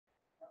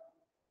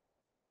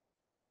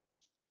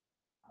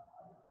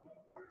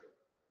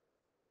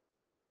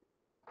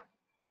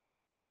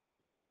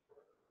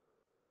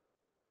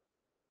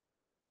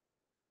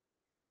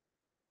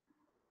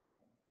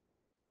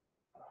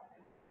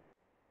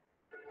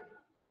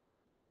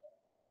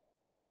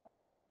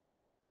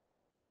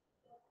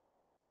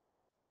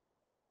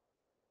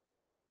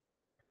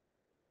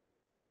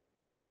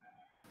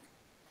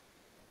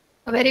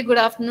A very good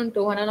afternoon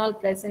to one and all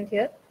present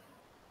here.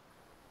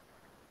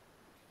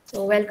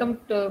 So, welcome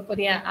for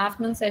the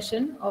afternoon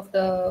session of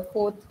the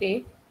fourth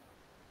day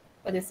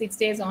for the 6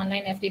 days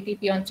online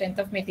FDP on Strength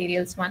of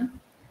Materials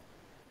 1.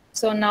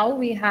 So, now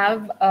we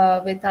have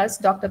with us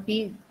Dr.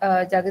 P.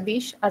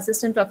 Jagadesh,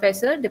 Assistant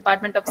Professor,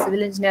 Department of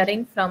Civil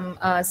Engineering from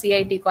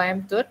CIT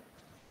Coimbatore.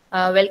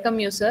 Welcome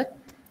you, sir. Thank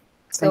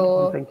you.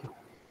 So, Thank you.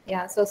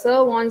 yeah, so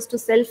sir wants to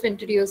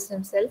self-introduce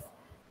himself.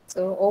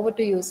 So, over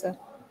to you, sir.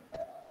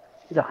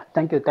 Yeah,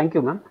 thank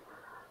you, ma'am.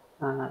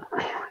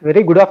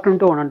 Very good afternoon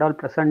to one and all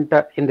present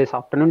in this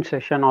afternoon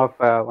session of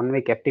 1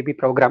 week FTP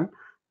program,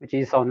 which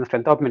is on the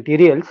strength of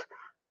materials.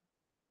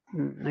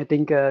 I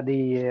think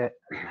the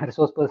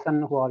resource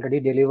person who already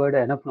delivered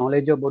enough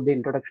knowledge about the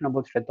introduction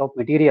about strength of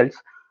materials.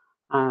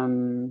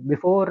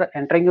 Before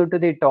entering into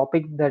the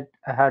topic that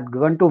I had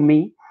given to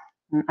me,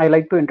 I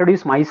like to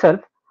introduce myself.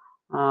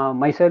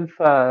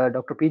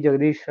 Dr. P.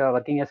 Jagadesh,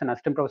 working as an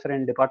assistant professor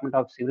in Department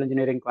of Civil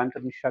Engineering,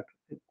 Coimbatore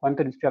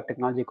Institute of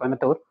Technology,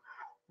 Coimbatore.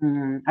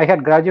 I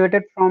had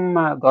graduated from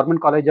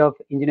Government College of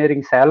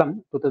Engineering,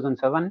 Salem,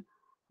 2007.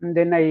 And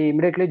then I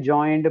immediately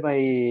joined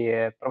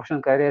my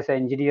professional career as an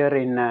engineer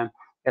in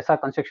SA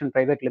Construction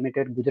Private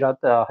Limited, Gujarat,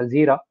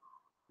 Hazira.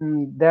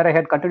 There I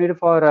had continued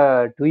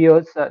for 2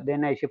 years.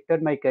 Then I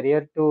shifted my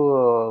career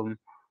to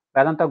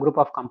Vedanta Group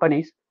of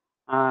Companies,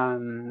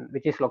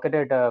 which is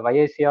located at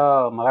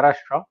Vayasya,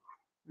 Maharashtra.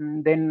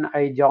 Then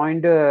I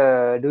joined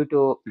due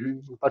to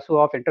pursue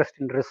of interest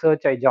in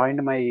research. I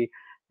joined my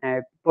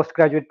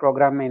postgraduate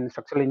program in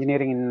structural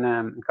engineering in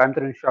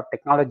Coimbatore Institute of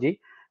Technology,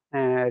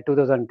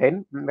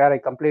 2010, where I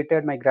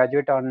completed my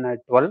graduate on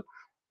 12.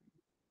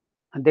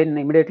 And then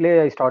immediately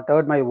I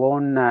started my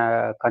own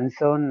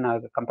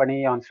concern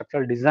company on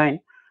structural design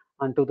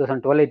on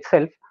 2012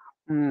 itself.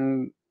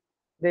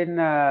 Then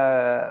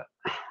I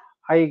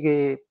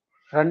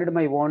run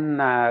my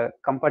own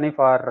company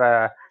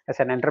for as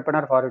an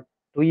entrepreneur for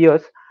 2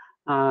 years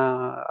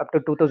up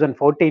to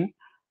 2014.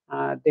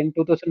 Then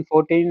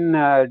 2014,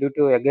 due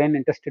to again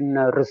interest in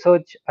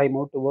research, I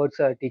moved towards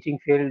teaching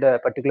field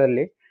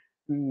particularly.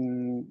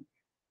 Mm,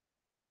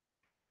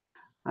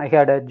 I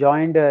had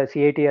joined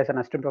CIT as an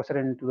assistant professor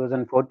in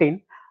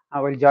 2014.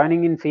 While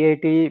joining in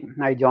CIT,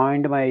 I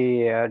joined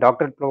my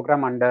doctorate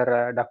program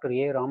under Dr.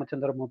 A.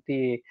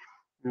 Ramachandramurthy,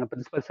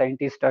 principal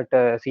scientist at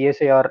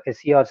CSIR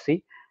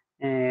SCRC.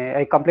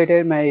 I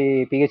completed my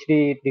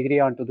PhD degree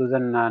on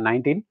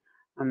 2019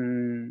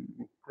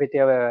 with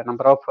a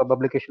number of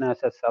publications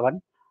as a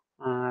 7.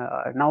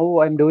 Now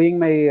I'm doing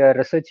my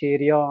research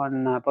area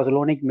on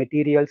pozzolanic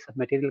materials,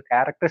 material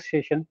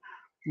characterization,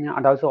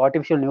 and also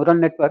artificial neural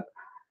network.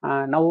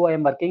 Now I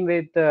am working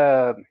with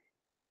a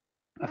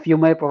few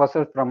more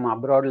professors from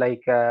abroad,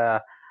 like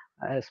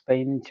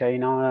Spain,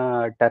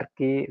 China,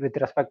 Turkey, with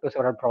respect to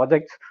several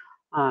projects.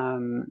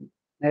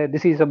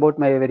 This is about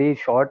my very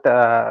short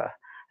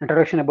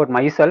introduction about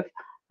myself.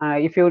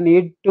 If you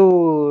need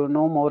to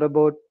know more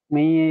about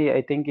me,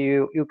 I think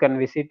you can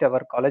visit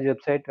our college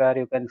website where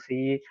you can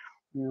see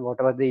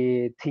whatever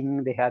the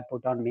thing they had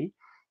put on me.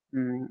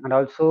 And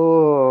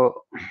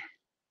also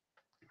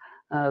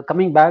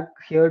coming back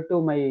here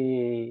to my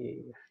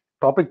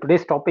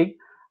today's topic,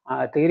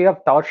 theory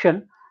of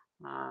torsion.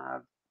 Uh,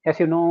 as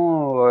you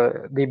know,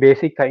 the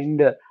basic kind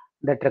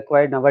that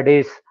required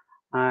nowadays,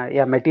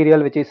 a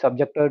material which is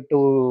subjected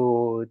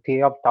to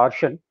theory of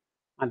torsion,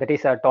 and that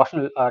is a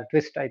torsional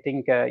twist. I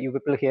think you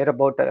people hear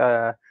about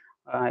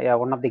yeah,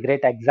 one of the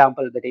great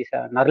example, that is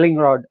a knurling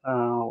rod,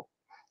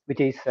 which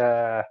is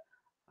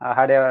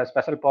had a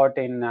special part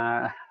in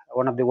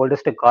one of the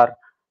oldest car,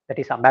 that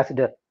is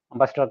ambassador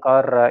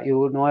car.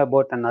 You know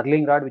about an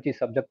knurling rod which is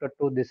subjected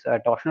to this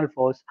torsional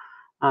force.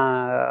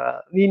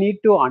 We need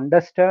to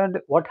understand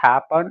what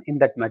happened in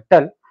that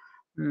metal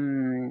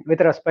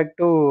with respect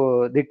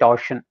to the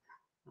torsion.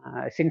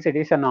 Since it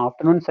is an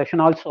afternoon session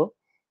also,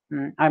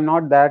 I'm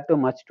not there too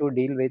much to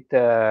deal with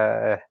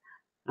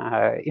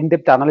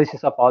in-depth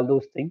analysis of all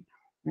those things.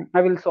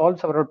 I will solve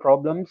several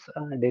problems,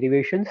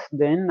 derivations.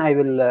 Then I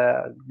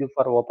will give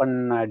for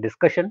open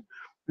discussion,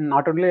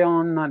 not only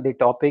on the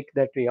topic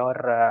that we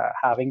are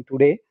having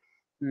today,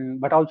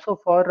 but also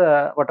for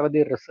whatever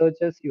the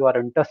researches you are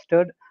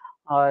interested,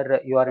 or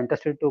you are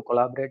interested to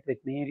collaborate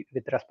with me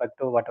with respect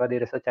to whatever the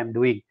research I'm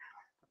doing.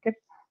 Okay.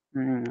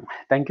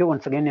 Thank you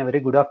once again. A very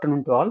good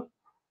afternoon to all.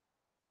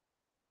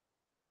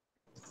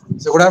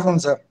 So good afternoon,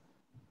 sir.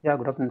 Yeah,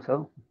 good afternoon,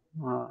 sir.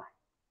 Uh,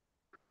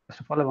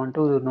 First of all, I want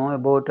to know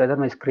about whether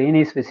my screen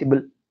is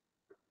visible.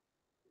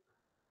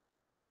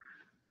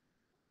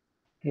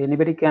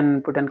 Anybody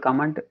can put a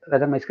comment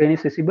whether my screen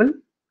is visible.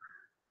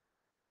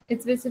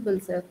 It's visible,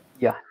 sir.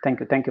 Yeah, thank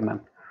you,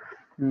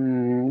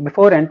 ma'am.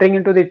 Before entering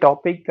into the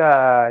topic,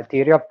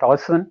 theory of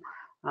torsion,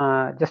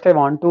 just I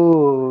want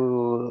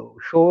to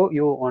show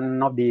you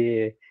one of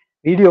the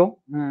video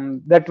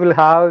that will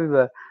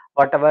have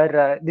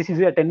whatever. This is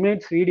a 10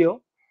 minutes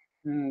video.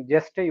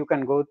 Just you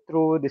can go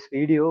through this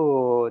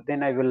video.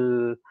 Then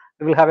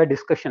we will have a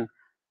discussion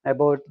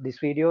about this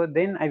video.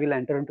 Then I will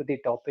enter into the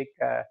topic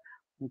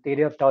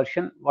theory of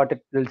torsion, what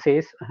it will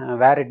says,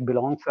 where it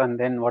belongs, and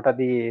then what are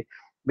the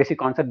basic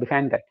concept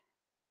behind that.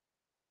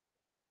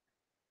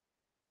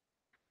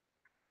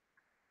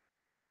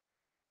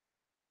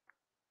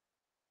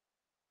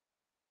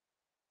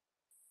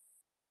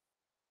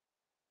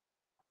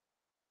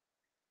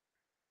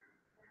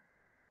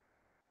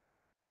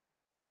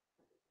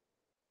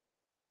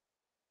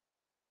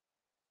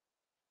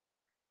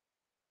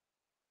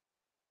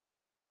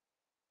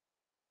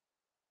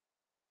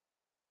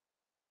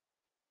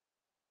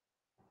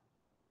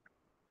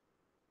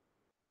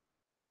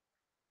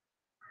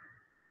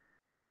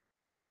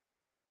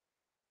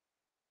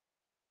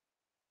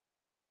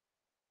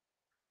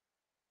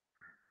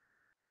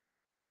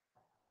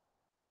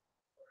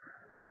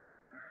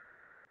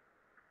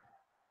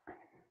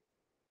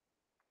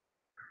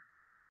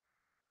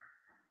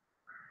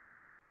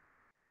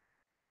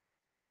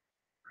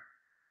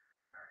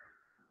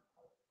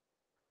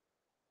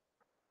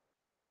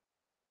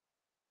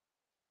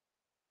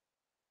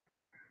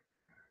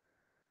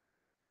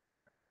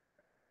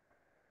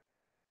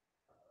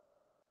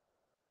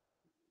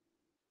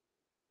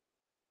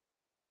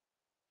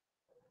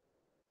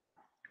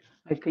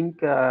 I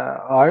think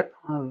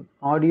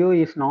audio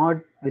is not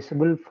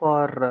visible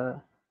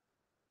for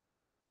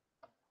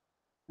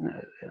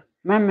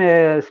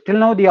ma'am. Still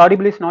now the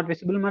audible is not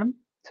visible, madam.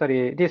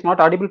 Sorry, it is not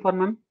audible for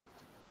ma'am.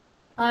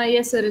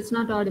 Yes, sir. It's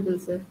not audible,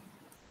 sir.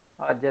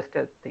 Just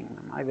a thing,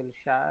 ma'am. I will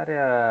share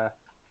a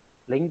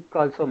link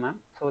also,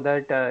 ma'am, so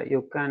that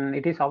you can.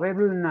 It is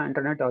available in the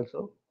internet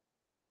also,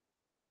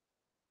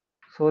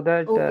 so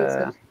that Okay,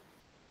 sir.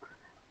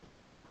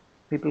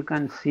 people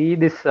can see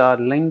this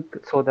link,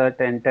 so that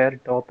the entire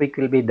topic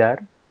will be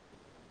there.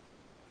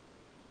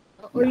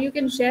 Or Yeah. you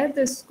can share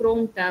this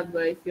Chrome tab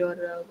if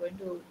you're going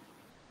to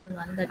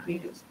run that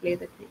video, play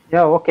that video.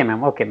 Yeah. Okay,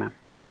 ma'am. Okay, ma'am.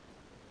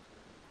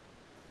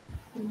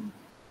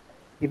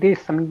 It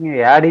is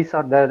something ads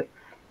are there.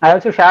 I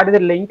also shared the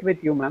link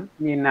with you, ma'am.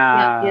 In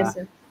Yeah, yes,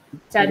 sir.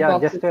 Chat yeah,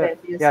 box just is there.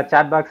 Yes, yeah, sir.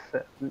 chat box.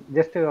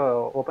 Just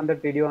open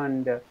that video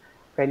and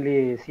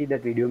kindly see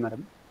that video,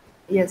 madam,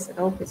 Yes, sir.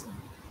 Okay, sir.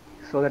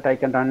 so that I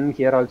can run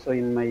here also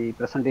in my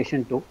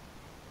presentation too.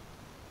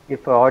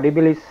 If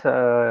audible is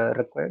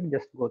required,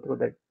 just go through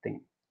that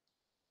thing.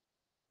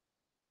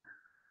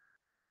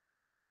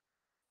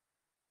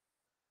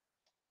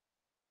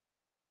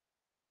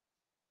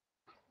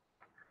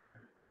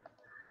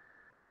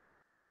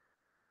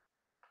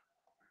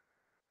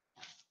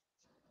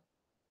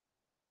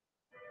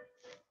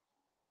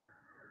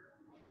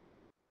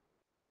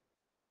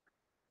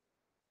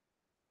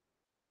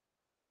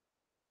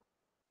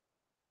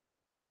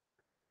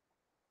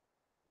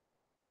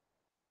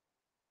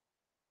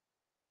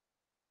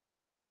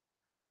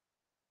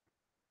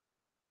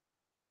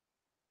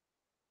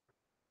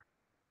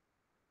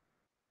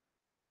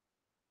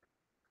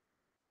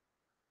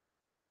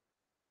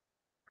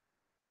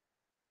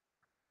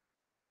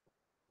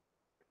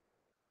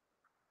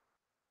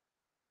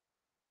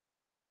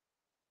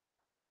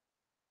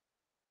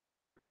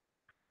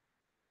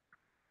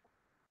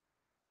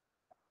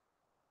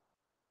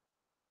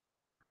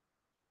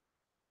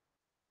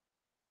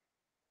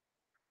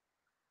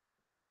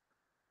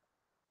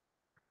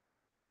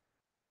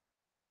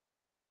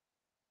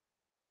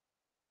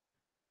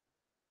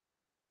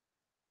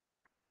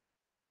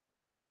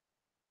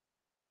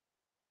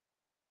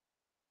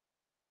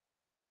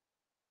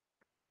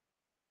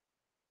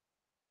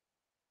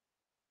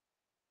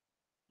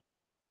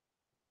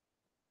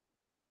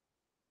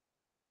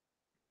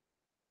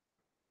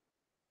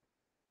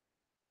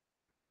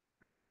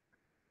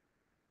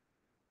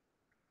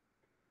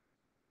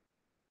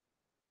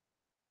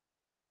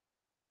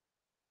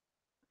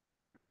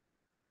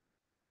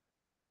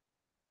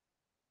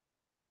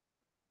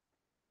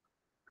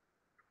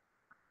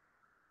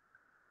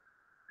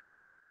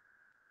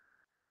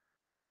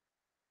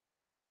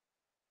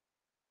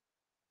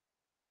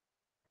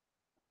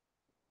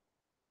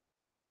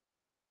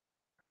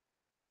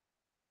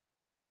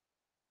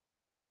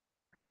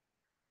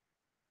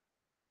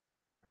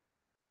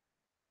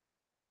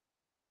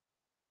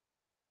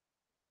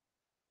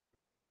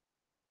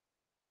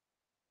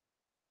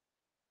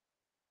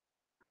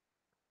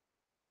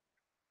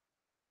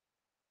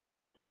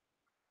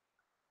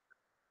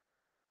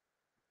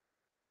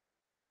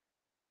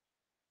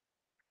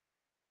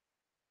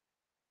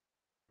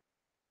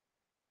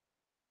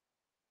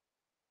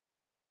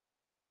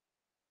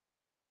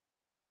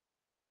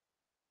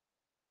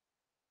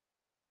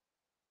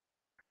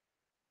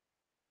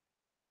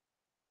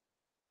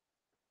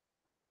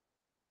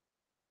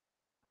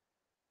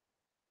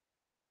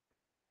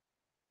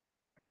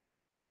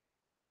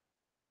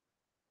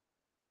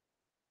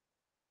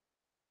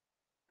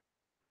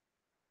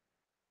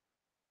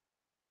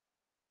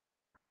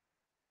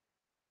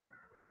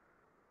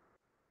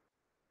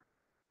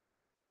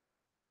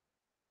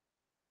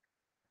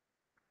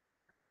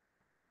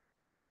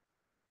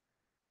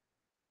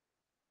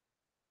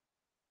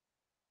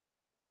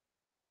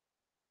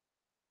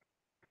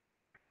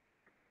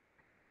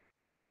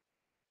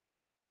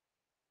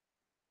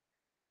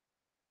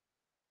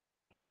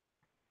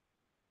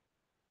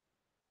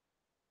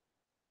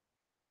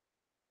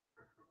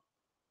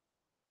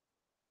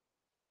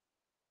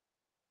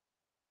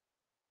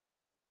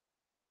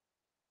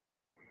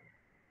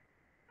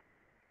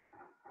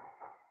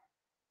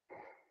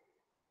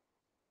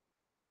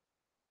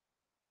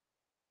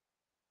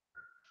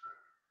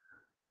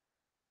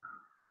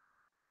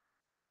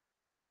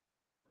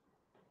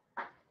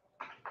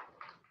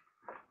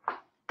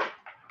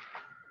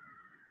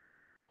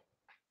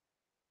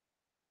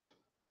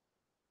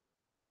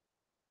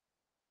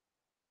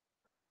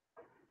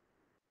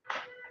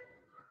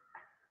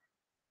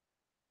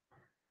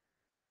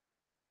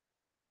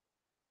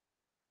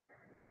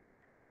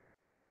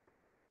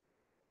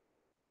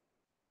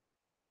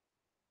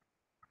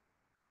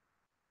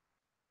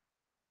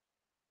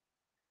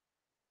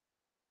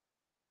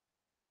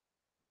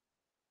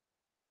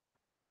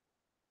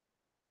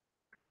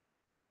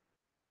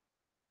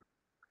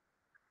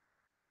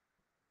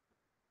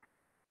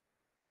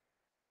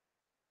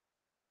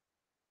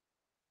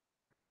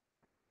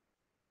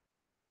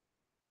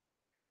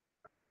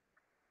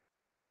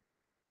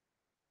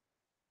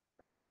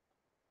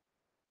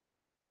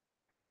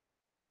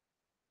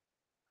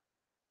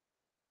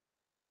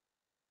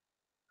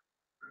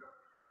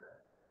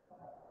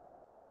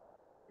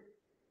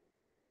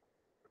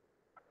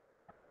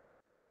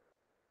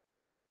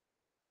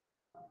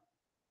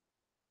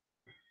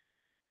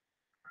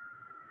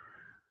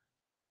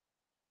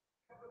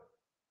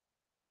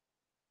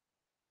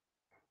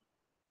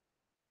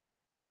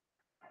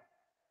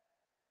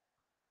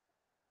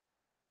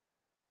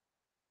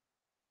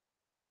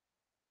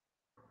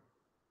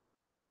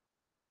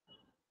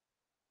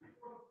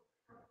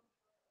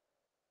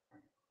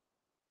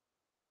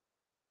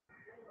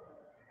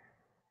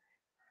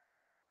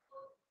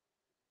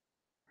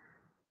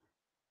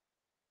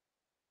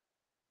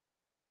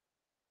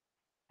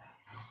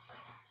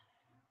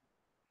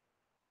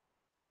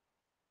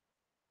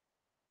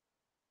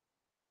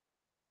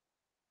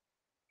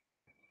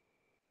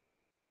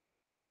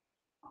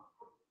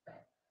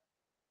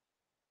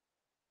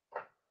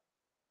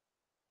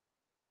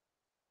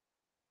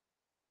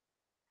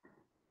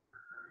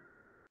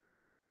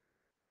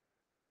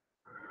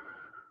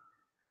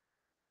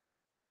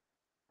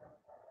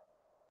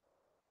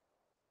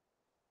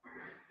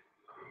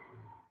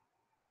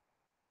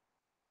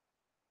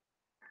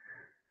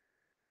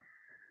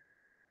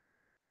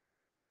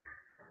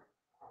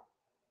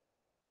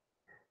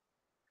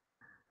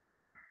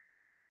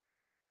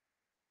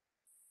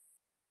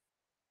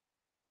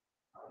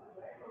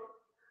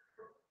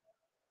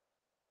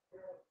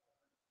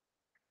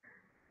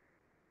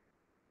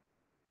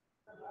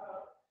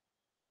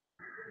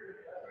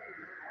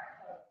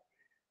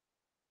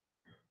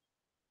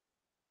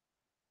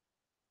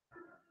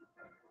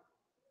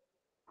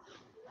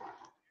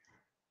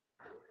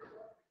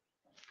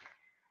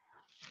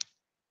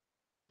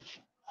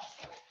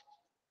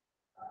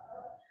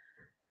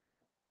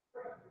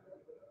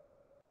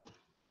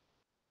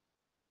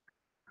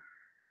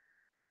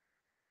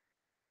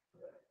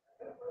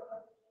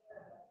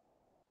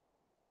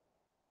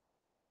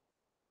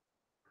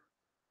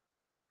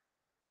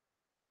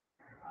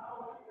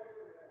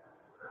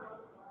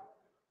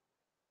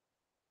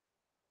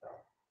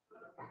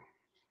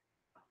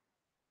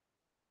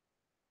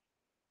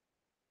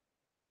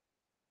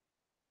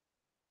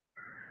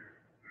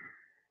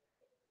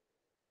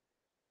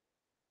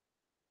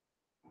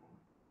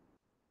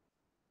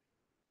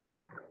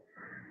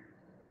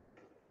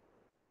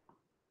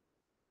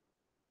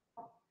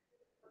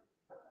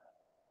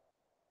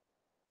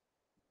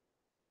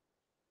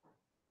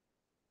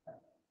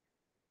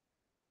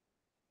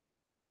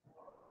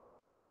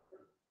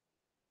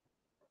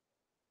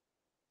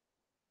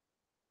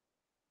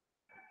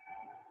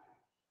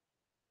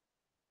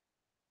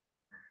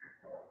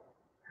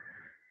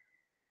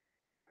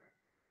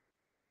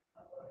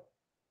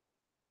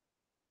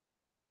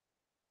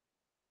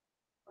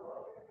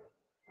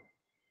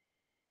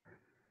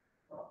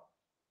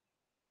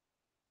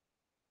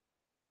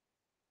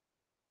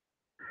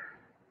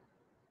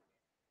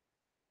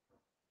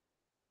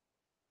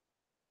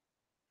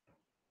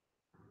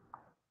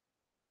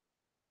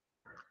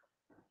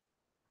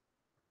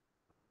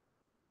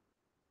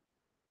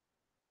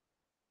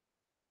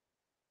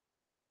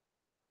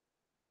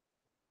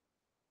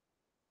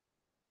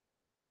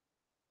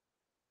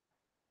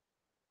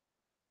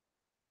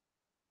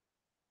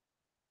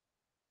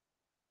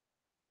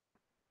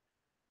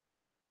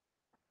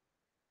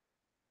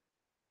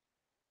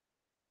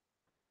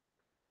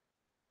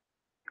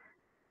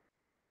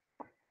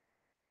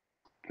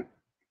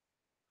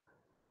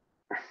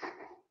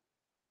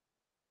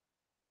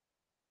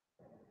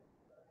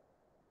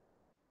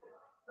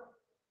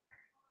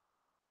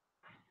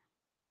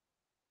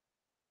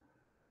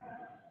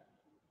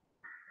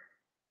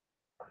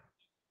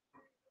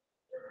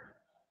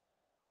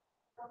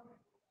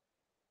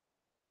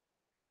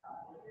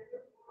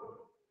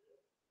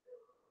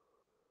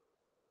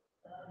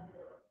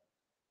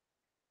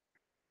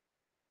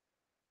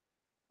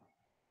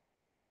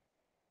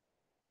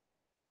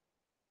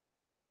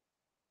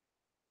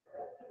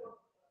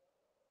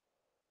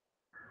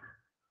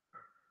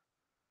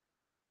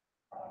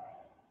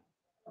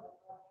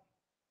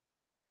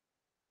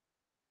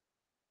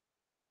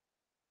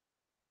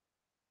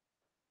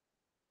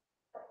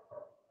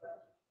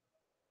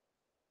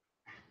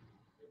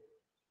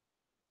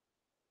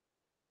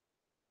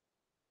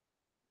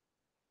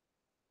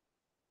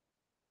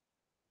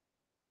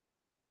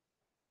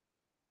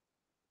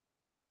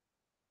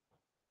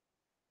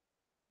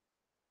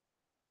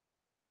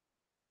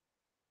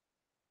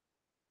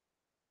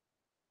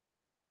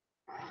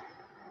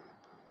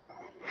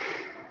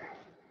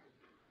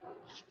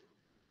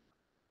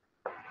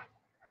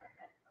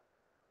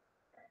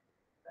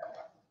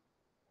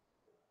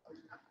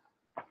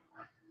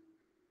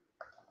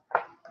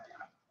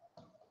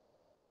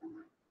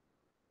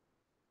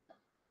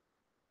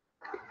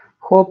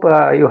 Hope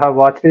you have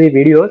watched the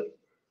videos.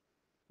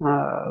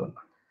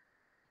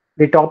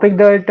 The topic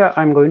that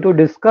I'm going to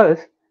discuss,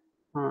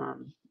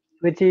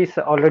 which is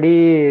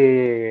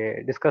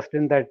already discussed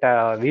in that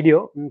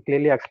video,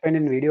 clearly explained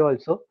in video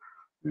also.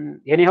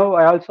 Anyhow,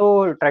 I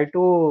also try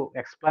to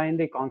explain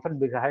the concept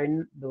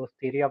behind those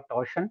theory of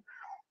torsion,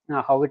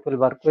 how it will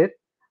work with.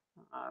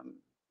 Um,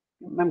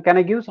 Ma'am, can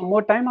I give some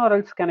more time, or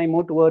else can I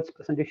move towards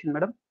presentation,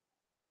 madam?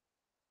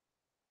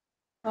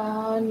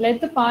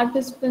 Let the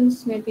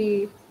participants,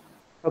 maybe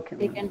Okay,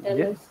 they can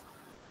tell us.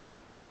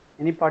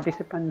 any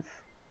participants?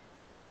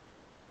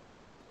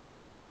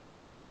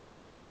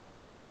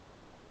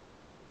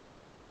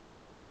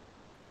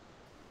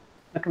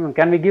 Okay, ma'am.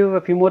 Can we give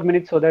a few more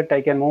minutes so that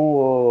I can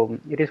move?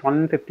 It is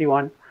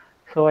 1:51,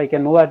 so I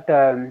can move at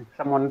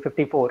some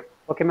 1:54.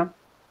 Okay, ma'am.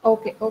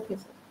 Okay, okay,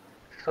 sir.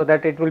 So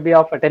that it will be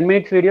of a 10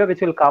 minutes video,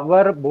 which will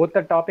cover both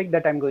the topic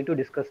that I'm going to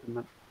discuss,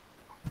 ma'am.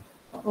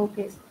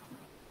 Okay, sir.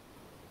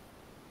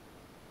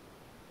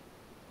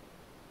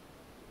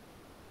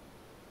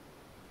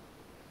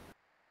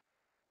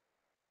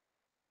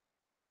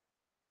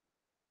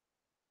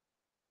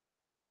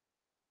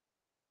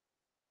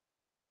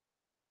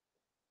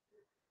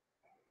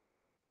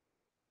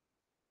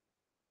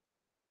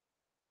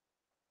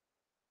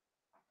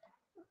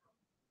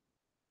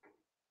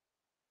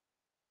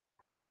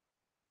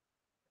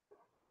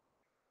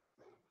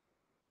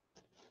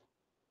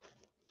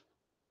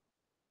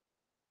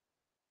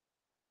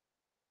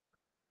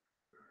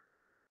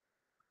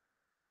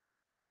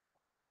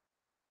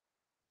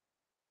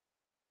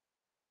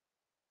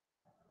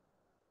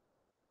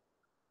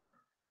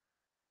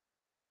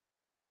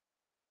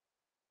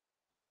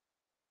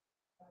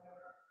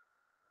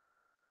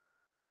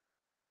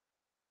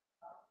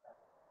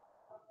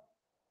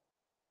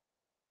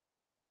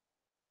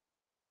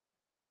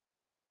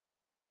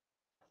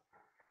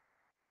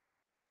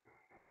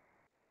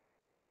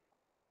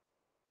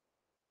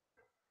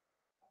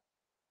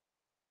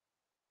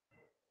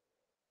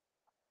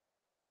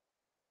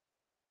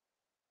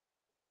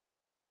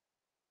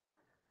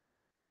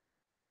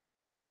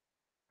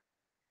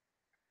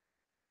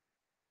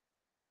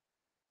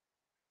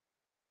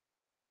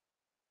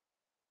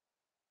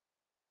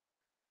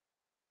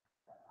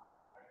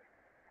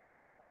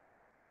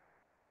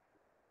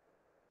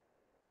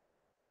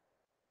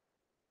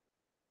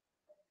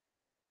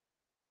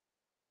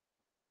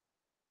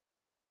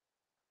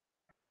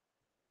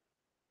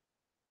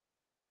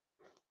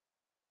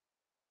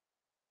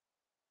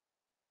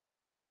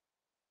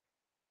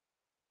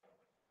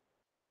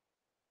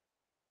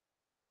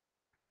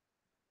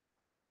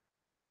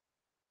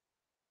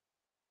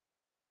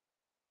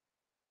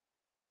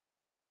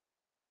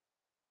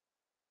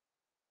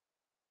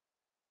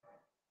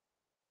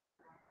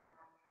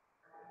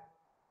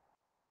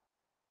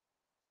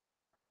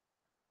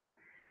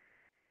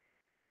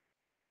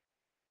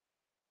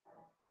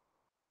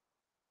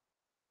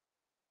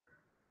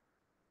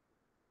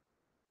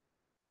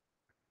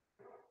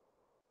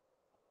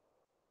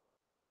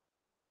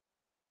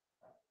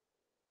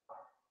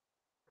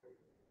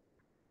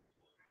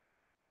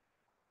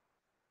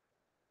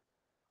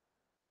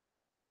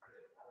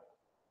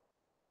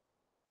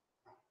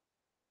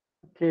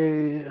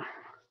 Okay.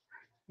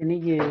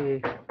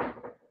 Any?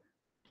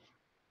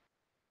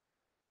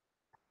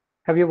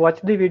 Have you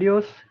watched the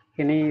videos?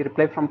 Any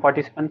reply from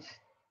participants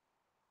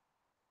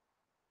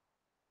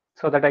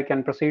so that I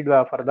can proceed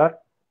further?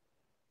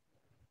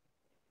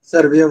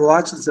 Sir, we have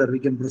watched, sir. We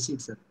can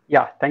proceed, sir.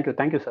 Yeah, thank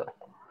you, sir.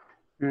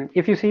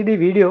 If you see the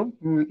video,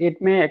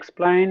 it may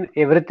explain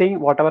everything,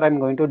 whatever I'm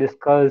going to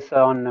discuss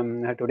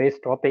on today's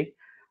topic.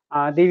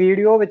 The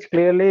video which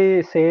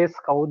clearly says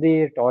how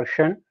the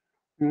torsion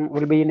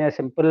will be in a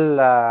simple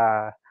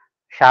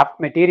shaft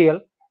material.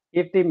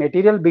 If the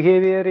material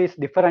behavior is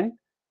different,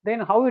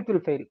 then how it will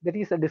fail? That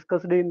is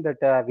discussed in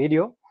that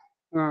video.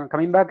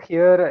 Coming back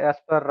here, as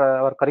per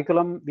our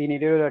curriculum, we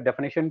needed a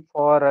definition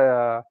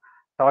for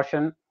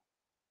torsion,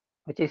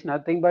 which is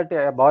nothing but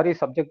a bar is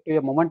subject to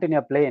a moment in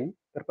a plane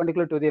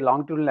perpendicular to the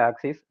longitudinal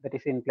axis, that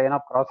is in plane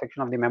of cross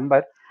section of the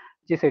member,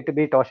 which is said to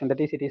be torsion, that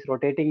is it is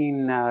rotating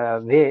in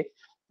way.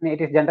 It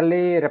is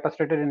generally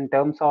represented in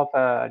terms of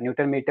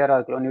Newton meter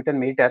or kilonewton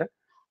meter.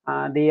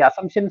 The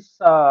assumptions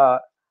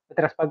with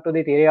respect to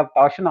the theory of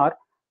torsion are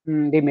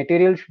the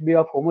material should be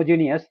of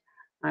homogeneous,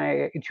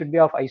 it should be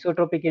of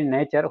isotropic in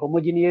nature.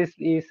 Homogeneous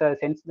is a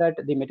sense that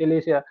the material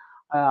is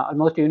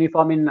almost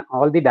uniform in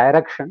all the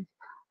directions.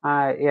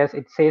 Yes,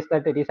 it says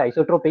that it is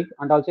isotropic,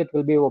 and also it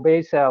will be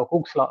obeys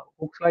Hooke's law.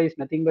 Hooke's law is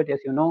nothing but, as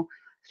you know,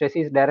 stress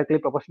is directly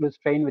proportional to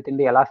strain within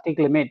the elastic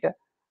limit.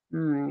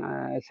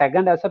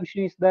 Second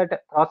assumption is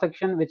that cross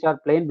section which are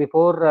plane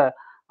before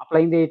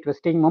applying the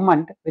twisting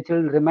moment, which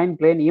will remain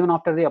plane even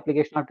after the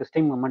application of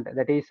twisting moment.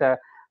 That is,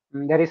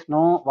 there is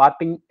no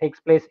warping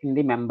takes place in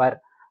the member.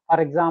 For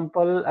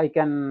example, I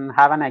can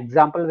have an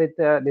example with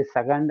the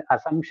second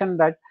assumption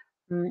that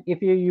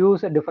if you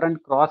use a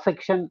different cross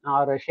section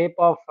or a shape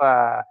of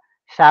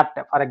shaft,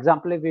 for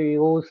example, if you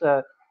use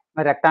a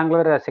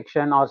rectangular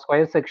section or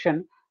square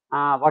section,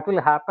 what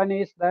will happen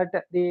is that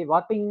the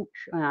warping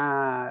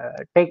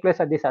take place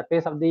at the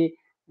surface of the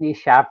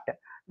shaft,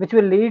 which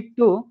will lead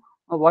to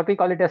what we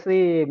call it as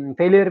the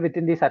failure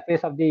within the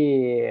surface of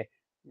the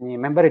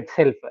member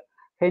itself.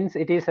 Hence,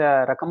 it is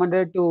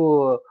recommended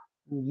to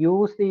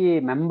use the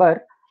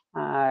member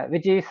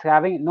which is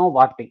having no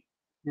warping.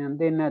 And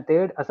then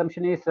third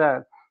assumption is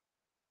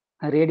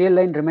radial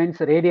line remains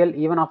radial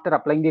even after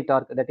applying the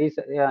torque. That is,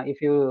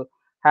 if you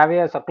have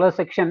a circular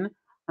section,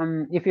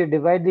 if you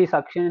divide the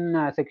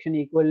section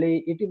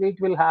equally, it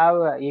will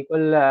have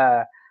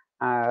equal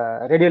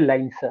radial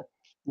lines.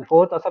 The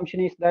fourth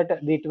assumption is that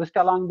the twist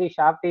along the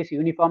shaft is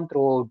uniform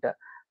throughout.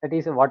 That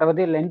is, whatever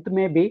the length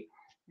may be,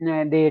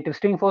 the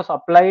twisting force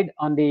applied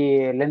on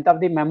the length of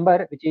the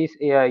member, which is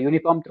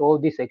uniform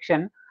throughout the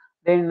section,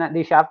 then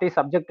the shaft is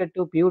subjected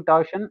to pure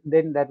torsion.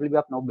 Then there will be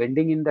of no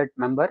bending in that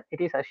member. It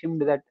is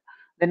assumed that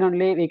then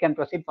only we can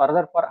proceed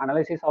further for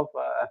analysis of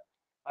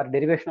or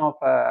derivation of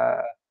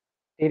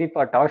theory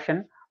for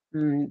torsion.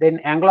 Then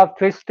angle of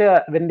twist,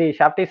 when the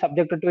shaft is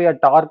subjected to a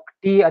torque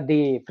T at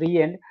the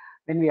free end,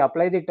 when we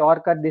apply the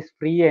torque at this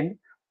free end,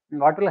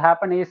 what will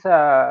happen is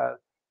the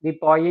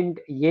point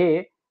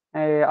A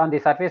on the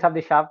surface of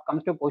the shaft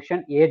comes to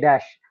position A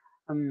dash.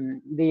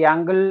 The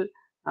angle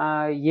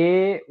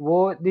A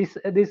O, this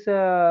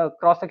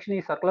cross section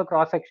is circular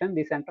cross section.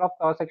 The center of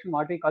cross section,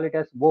 what we call it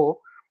as O.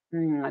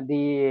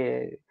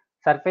 The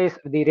surface,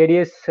 the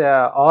radius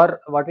or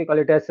what we call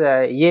it as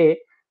A,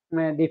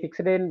 the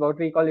fixed end, what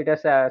we call it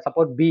as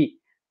support B.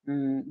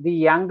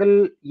 The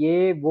angle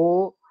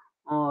AO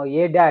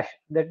A dash,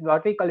 that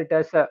what we call it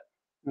as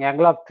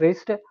angle of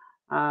twist.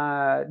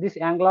 This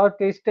angle of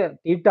twist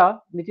theta,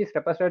 which is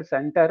represented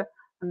center,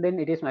 and then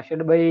it is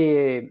measured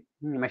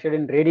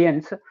in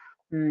radians.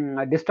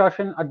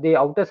 Distortion at the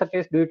outer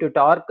surface due to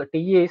torque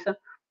T is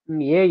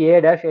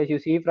A dash, as you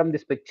see from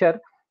this picture.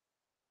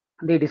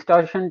 The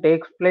distortion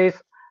takes place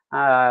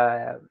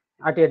at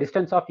a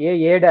distance of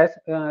A dash.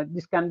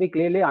 This can be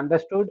clearly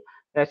understood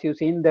as you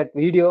see in that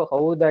video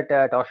how that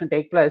torsion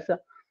takes place.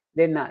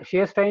 Then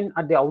shear strain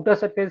at the outer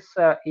surface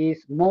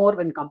is more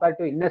when compared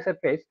to inner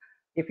surface.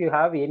 If you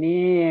have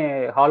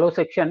any hollow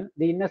section,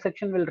 the inner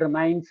section will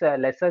remain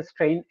lesser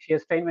shear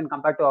strain when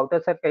compared to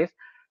outer surface.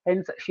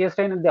 Hence, shear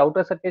strain at the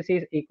outer surface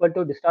is equal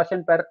to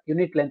distortion per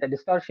unit length. The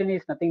distortion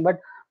is nothing but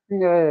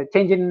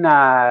change in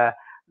that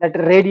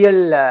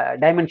radial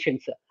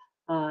dimensions.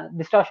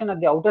 Distortion at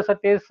the outer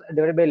surface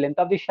divided by length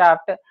of the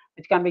shaft,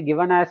 which can be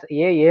given as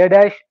A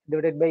dash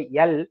divided by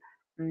L.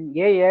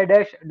 A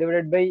dash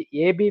divided by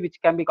AB, which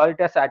can be called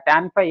as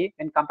tan phi.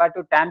 When compared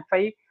to tan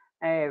phi,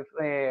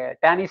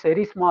 tan is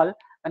very small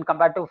when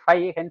compared to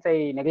phi, hence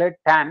I neglect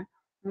tan.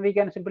 We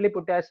can simply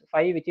put as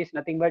phi, which is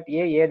nothing but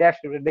A dash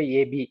divided by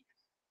AB.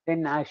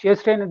 Then shear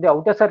strain at the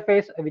outer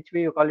surface, which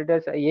we call it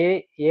as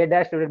A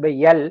dash divided by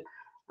L.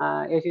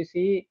 As you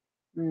see,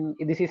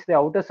 this is the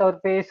outer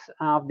surface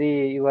of the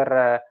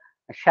your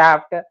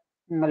shaft.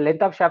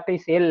 Length of shaft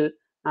is L.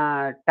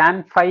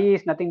 Tan phi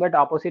is nothing but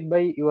opposite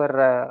by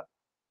your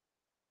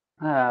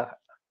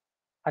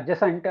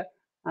adjacent.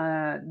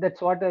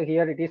 That's what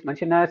here it is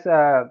mentioned as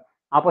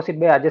opposite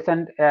by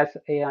adjacent as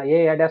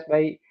A dash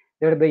by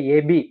divided by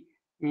AB.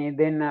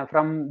 Then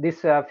from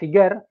this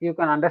figure, you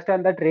can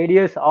understand that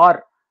radius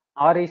R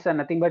is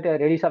nothing but a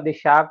radius of the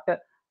shaft,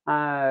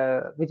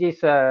 which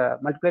is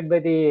multiplied by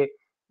the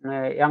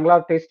angle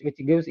of twist, which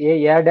gives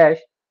A dash.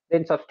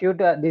 Then substitute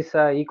this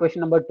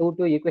equation number 2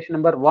 to equation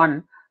number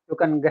 1. You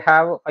can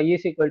have phi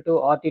is equal to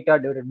R theta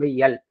divided by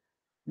L.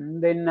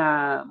 Then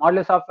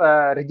modulus of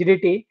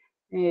rigidity,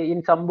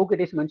 in some book it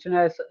is mentioned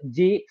as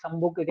G, some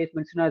book it is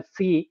mentioned as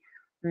C.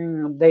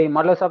 The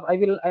modulus of,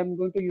 I'm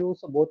going to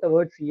use both the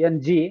words C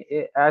and G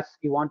as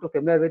you want to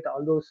familiar with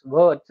all those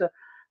words.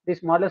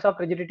 This modulus of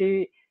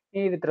rigidity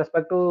with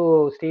respect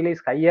to steel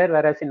is higher,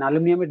 whereas in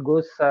aluminum it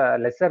goes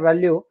lesser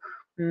value.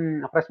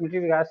 Approximately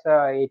we has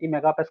 80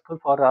 megapascal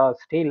for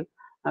steel,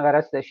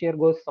 whereas the shear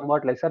goes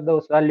somewhat lesser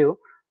those value.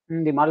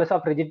 The modulus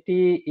of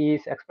rigidity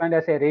is explained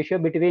as a ratio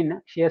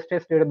between shear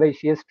stress divided by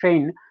shear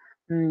strain,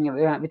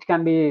 which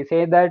can be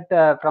said that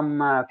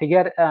from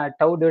figure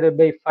tau divided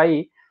by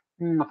phi.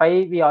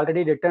 Phi we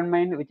already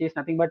determined, which is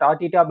nothing but R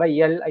theta by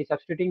L. I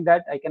substituting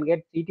that, I can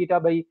get C theta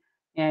by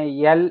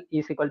L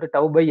is equal to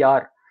tau by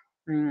R.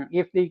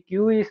 If the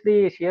Q is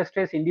the shear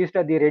stress induced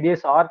at the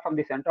radius R from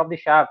the center of the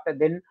shaft,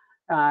 then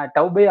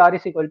tau by R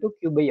is equal to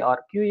Q by R.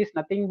 Q is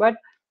nothing but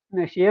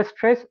shear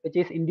stress which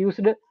is induced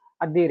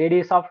at the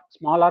radius of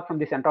small r from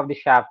the center of the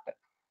shaft.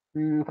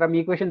 From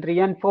equation 3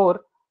 and 4,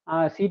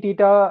 C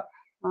theta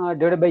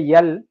divided by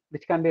L,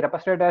 which can be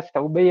represented as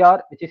tau by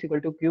R, which is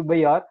equal to Q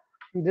by R.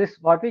 This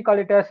what we call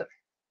it as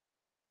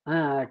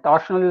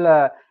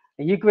torsional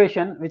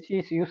equation, which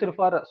is used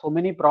for so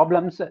many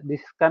problems.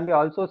 This can be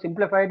also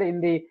simplified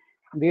in the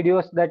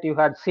videos that you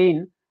had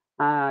seen.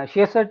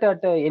 Shear set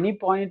at any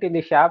point in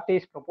the shaft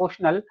is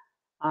proportional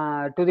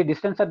to the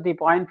distance at the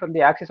point from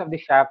the axis of the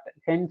shaft.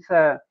 Hence,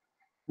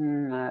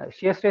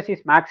 shear stress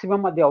is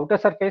maximum at the outer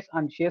surface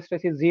and shear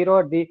stress is zero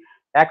at the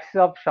axis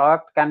of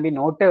shaft can be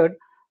noted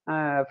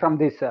from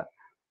this.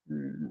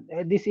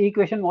 This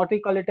equation, what we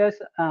call it as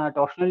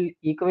torsional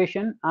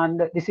equation,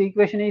 and this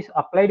equation is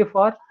applied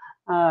for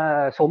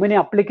so many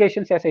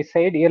applications. As I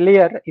said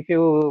earlier, if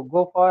you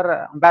go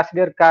for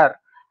ambassador car,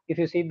 if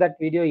you see that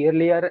video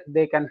earlier,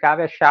 they can have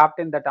a shaft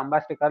in that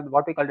ambassador car,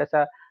 what we call it as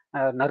a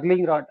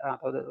knurling rod.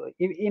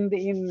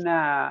 In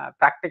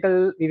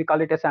practical, we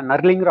call it as a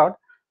knurling rod,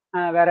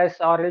 whereas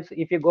or else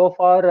if you go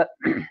for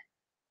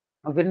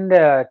wind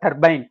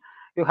turbine,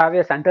 you have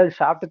a central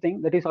shaft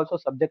thing that is also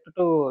subject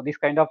to this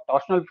kind of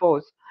torsional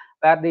force,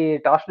 where the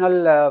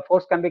torsional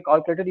force can be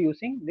calculated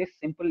using this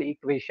simple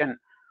equation.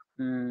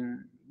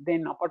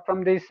 Then apart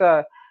from this,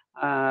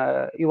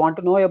 you want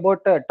to know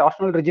about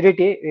torsional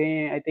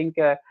rigidity. I think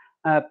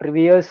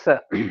previous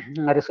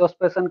resource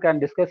person can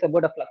discuss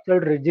about a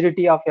flexural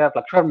rigidity of a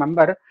flexure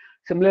member.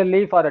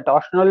 Similarly, for a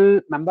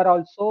torsional member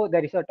also,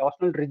 there is a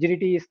torsional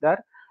rigidity is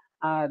there.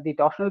 The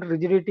torsional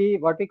rigidity,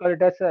 what we call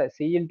it as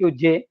C into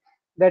J,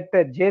 that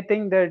J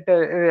thing, that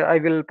I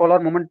will polar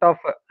moment of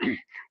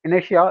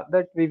inertia,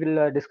 that we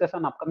will discuss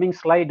on upcoming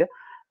slide.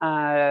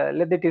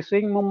 Let the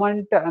twisting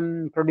moment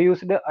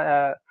produced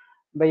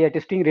by a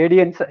twisting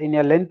radiance in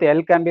a length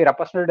L can be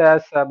represented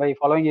as by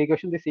following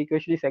equation. This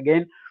equation is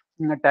again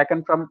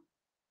taken from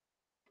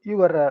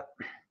your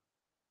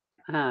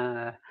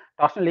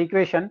torsional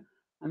equation.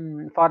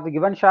 For the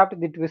given shaft,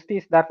 the twist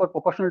is therefore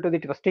proportional to the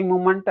twisting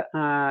moment.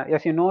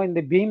 As you know, in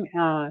the beam,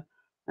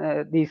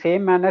 the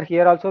same manner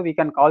here also we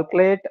can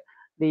calculate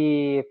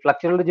the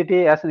flexural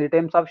rigidity as in the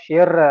terms of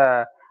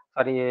shear,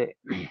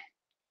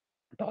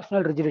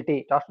 torsional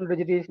rigidity. Torsional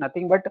rigidity is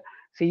nothing but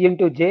C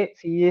into J.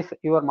 C is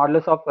your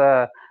modulus of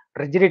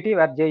rigidity,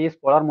 where J is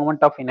polar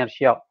moment of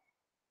inertia.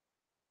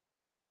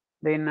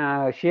 Then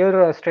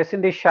shear stress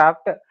in the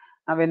shaft,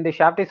 when the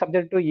shaft is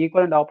subject to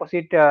equal and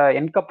opposite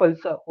end couples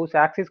whose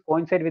axis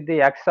coincide with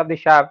the axis of the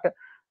shaft,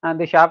 and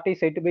the shaft is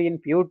said to be in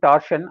pure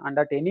torsion, and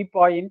at any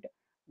point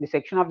the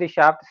section of the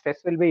shaft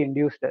stress will be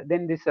induced.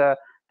 Then this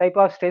type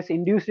of stress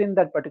induced in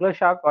that particular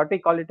shaft, what we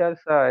call it as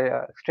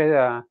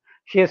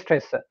shear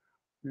stress.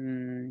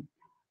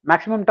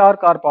 Maximum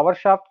torque or power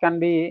shaft can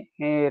be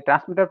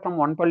transmitted from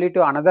one pulley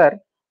to another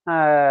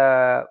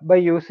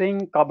by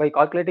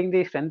calculating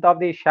the strength of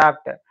the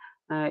shaft.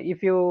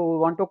 If you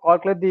want to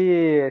calculate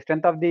the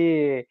strength of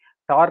the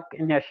torque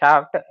in a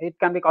shaft, it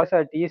can be called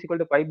as T is equal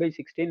to pi by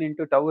 16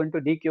 into tau into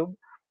d cube.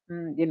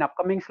 In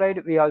upcoming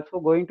slide, we also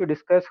going to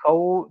discuss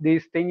how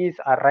this thing is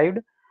arrived.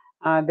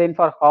 Then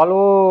for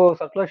hollow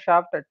circular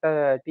shaft,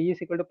 T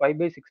is equal to pi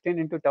by 16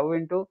 into tau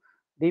into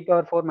d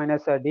power 4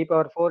 minus d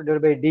power 4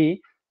 divided by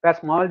d, where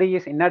small d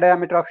is inner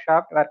diameter of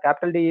shaft, where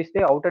capital D is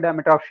the outer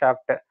diameter of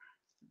shaft.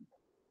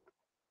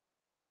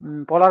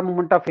 Polar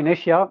moment of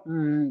inertia.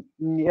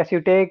 As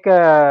you take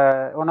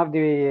one of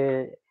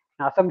the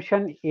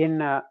assumption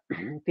in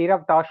theory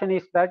of torsion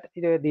is that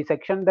the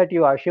section that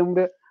you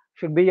assumed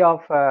should be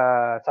of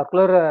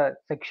circular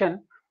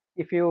section.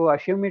 If you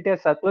assume it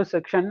as circular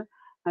section,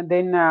 and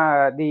then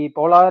the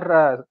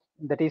polar,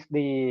 that is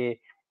the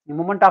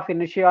moment of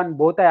inertia on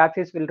both the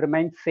axes will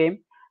remain same.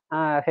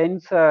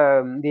 Hence,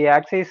 the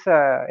axis,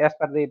 as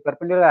per the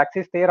perpendicular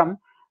axis theorem,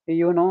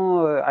 you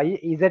know, I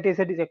z is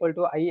equal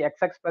to I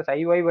xx plus I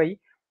yy.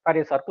 For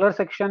a circular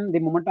section, the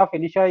moment of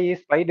inertia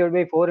is pi divided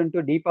by 4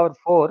 into d power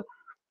 4,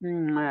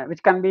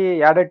 which can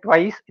be added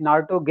twice in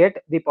order to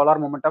get the polar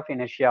moment of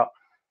inertia.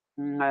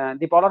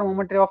 The polar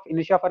moment of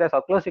inertia for a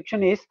circular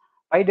section is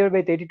pi divided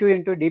by 32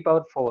 into d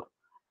power 4.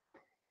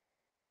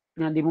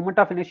 The moment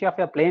of inertia of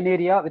a plane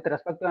area with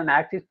respect to an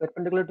axis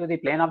perpendicular to the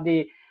plane of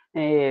the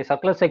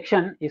circular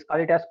section is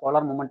called as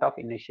polar moment of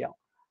inertia.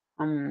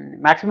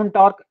 Maximum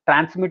torque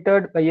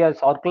transmitted by a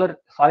circular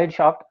solid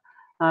shaft.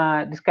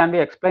 This can be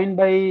explained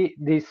by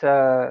this.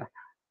 I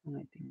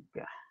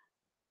think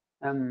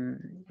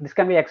this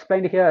can be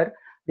explained here.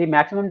 The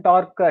maximum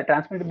torque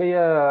transmitted by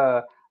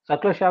a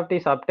circular shaft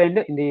is obtained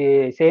in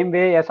the same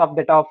way as of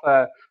that of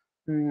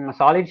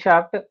solid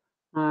shaft.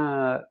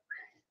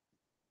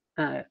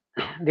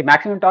 The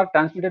maximum torque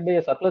transmitted by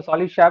a circular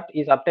solid shaft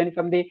is obtained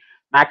from the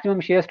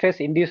maximum shear stress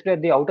induced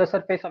at the outer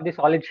surface of the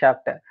solid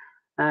shaft.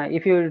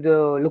 If you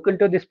look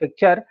into this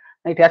picture,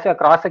 it has a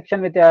cross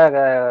section with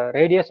a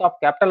radius of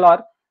capital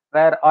R,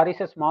 where R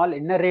is a small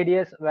inner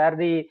radius, where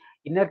the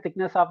inner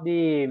thickness of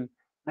the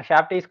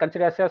shaft is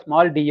considered as a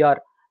small dr,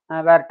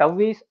 where tau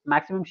is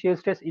maximum shear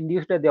stress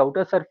induced at the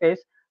outer surface,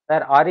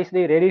 where R is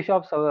the radius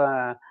of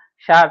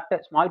shaft,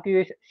 small q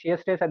is shear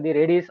stress at the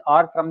radius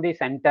R from the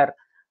center.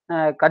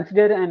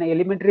 Consider an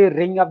elementary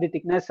ring of the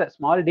thickness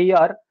small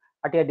dr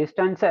at a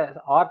distance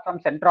r from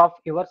center of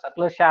your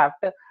circular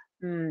shaft.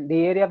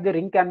 The area of the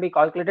ring can be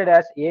calculated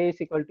as A is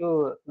equal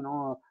to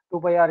 2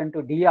 pi r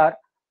into dr.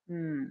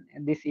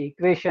 This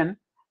equation,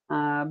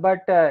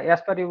 but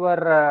as per your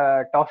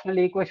torsional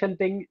equation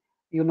thing,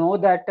 you know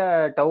that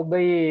tau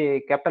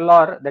by capital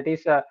R, that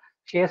is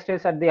shear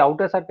stress at the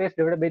outer surface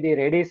divided by the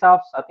radius of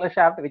circular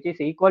shaft, which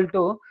is equal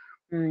to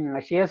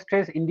shear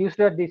stress induced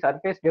at the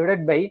surface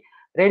divided by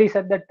radius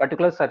at that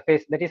particular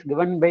surface, that is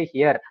given by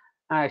here.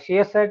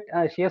 Shear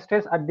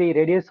stress at the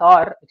radius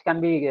r, which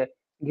can be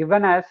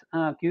given as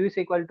q is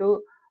equal to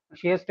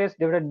shear stress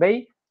divided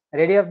by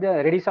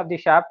radius of the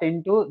shaft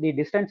into the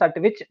distance at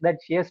which that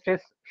shear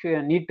stress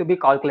need to be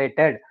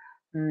calculated.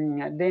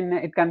 Then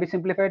it can be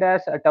simplified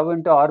as tau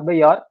into r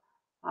by r.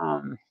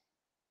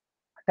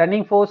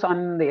 Turning force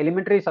on the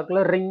elementary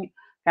circular ring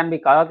can be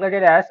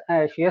calculated as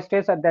shear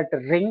stress at that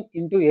ring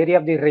into area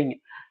of the ring.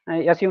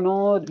 As you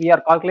know, we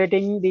are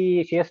calculating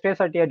the shear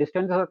stress at a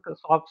distance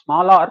of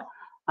small r.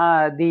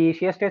 The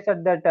shear stress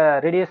at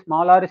that radius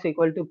small r is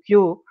equal to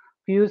q.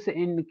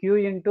 Q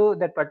into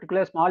that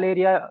particular small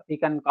area. We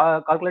can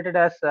calculate it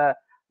as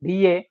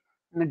dA.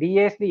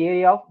 dA is the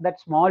area of that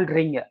small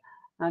ring.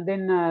 And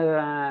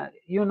then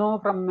you know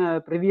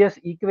from previous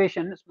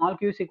equation, small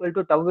q is equal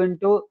to tau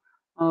into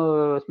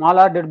small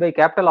r divided by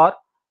capital R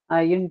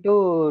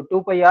into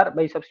 2 pi r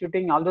by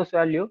substituting all those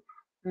value.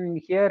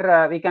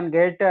 Here we can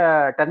get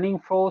turning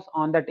force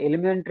on that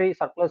elementary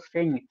circular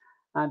string.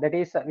 That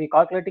is, we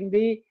calculating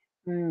the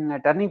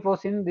turning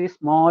force in this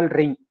small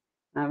ring,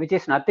 which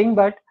is nothing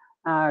but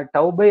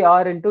tau by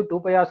r into 2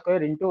 pi r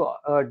square into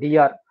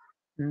dr.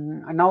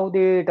 Now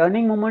the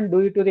turning moment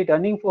due to the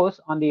turning force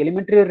on the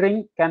elementary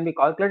ring can be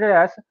calculated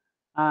as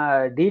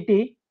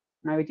dt,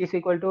 which is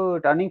equal to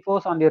turning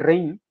force on the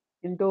ring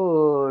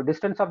into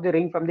distance of the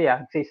ring from the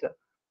axis.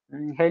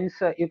 Hence,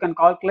 you can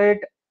calculate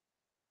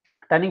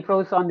turning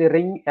force on the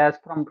ring as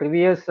from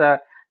previous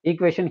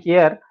equation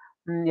here,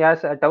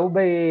 as tau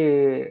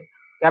by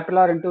capital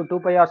R into 2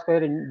 pi r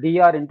square in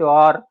dr into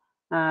r.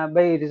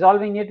 By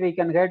resolving it, we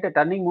can get a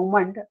turning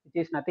moment,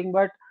 which is nothing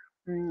but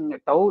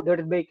tau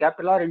divided by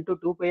capital R into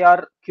 2 pi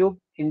r cube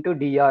into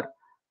dr.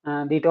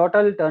 The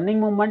total turning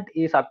moment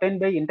is obtained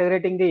by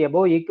integrating the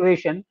above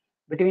equation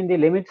between the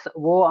limits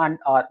O and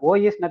R. O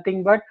is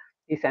nothing but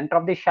the center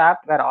of the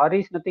shaft, where R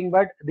is nothing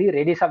but the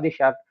radius of the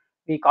shaft.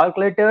 We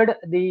calculated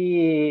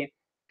the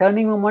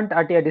turning moment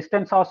at a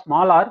distance of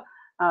small r.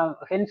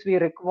 Hence, we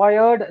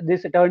required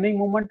this turning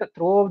moment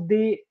throughout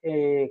the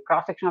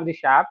cross section of the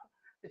shaft,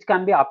 which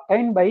can be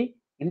obtained by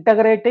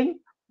integrating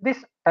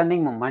this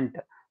turning moment.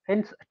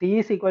 Hence, T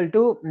is equal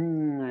to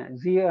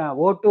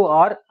O to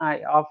R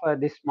of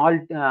this small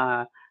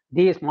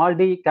d small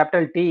d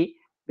capital T,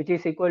 which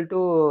is equal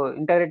to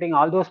integrating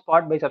all those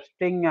parts by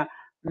substituting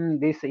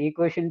these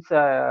equations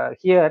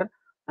here.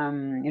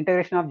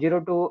 Integration of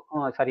 0 to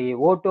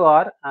O to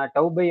R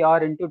tau by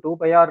R into 2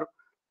 pi R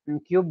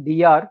cube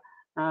dr.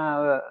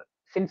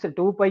 Since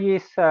 2 pi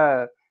is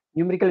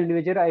numerical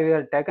individual, I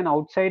have taken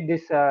outside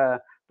this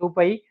 2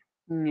 pi.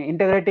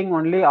 Integrating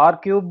only r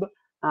cube,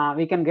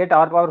 we can get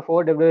r power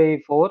 4 divided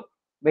by 4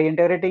 by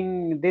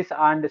integrating this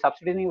and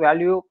substituting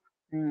value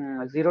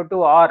 0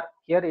 to r.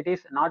 Here it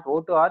is not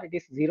O to r, it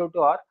is 0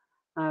 to r.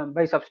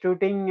 By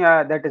substituting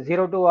that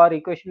 0 to r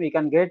equation, we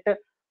can get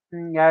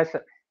as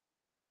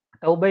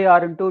tau by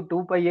r into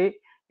 2 pi a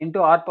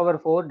into r power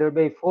 4 divided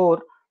by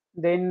 4.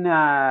 Then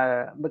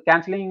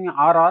cancelling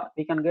r,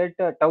 we can get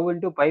tau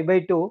into pi by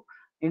 2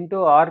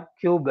 into r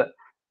cube.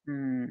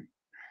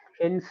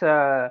 Hence,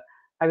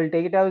 I will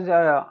take it as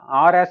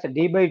r as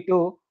d by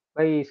 2.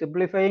 By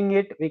simplifying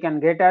it, we can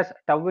get as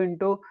tau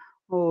into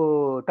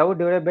tau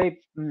divided by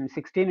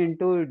 16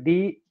 into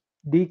d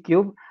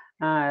cube.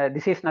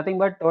 This is nothing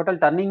but total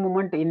turning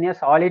moment in a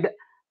solid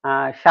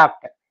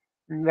shaft.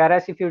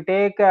 Whereas if you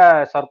take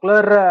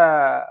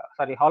circular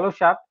hollow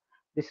shaft,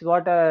 this is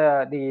what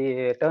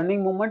the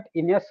turning moment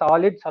in a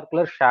solid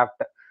circular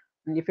shaft.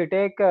 If you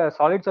take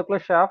solid circular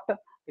shaft,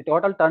 the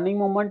total turning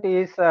moment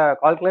is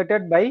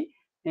calculated by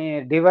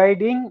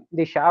dividing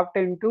the shaft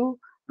into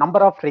number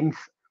of rings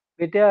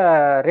with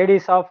a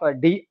radius of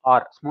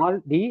dr, small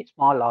d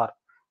small r.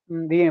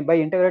 By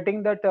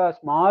integrating that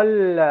small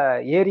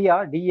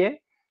area dA,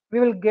 we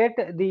will get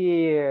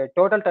the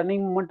total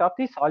turning moment of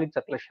the solid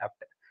circular shaft.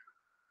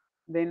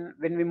 Then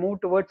when we move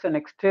towards the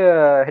next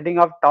heading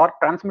of torque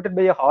transmitted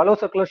by a hollow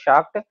circular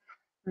shaft,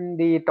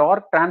 the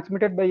torque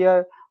transmitted by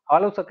a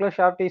hollow circular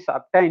shaft is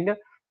obtained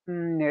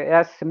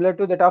as similar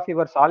to that of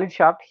your solid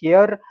shaft.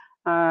 Here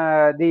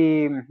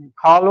the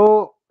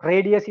hollow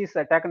radius is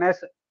taken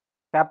as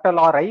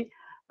capital Ri,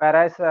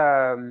 whereas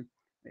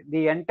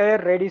the entire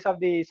radius of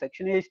the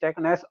section is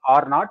taken as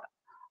R naught.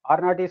 R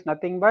naught is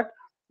nothing but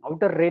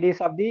outer radius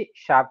of the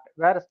shaft,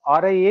 whereas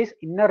Ri is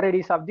inner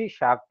radius of the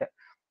shaft,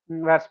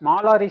 where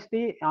small r is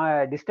the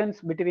distance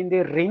between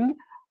the ring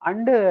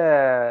and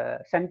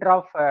center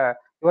of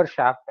your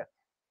shaft.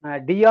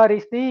 Dr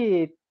is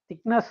the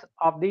thickness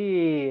of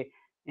the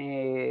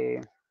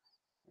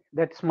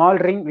that small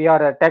ring we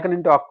are taken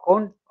into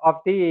account of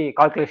the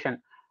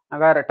calculation,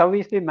 where tau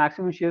is the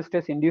maximum shear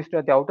stress induced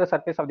at the outer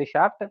surface of the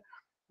shaft.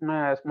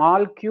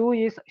 Small q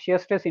is shear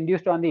stress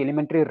induced on the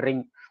elementary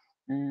ring.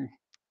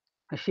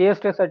 Shear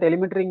stress at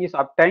elementary ring is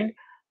obtained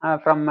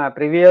from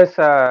previous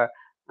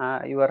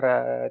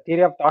your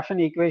theory of torsion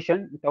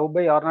equation. Tau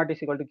by r naught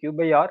is equal to q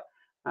by r,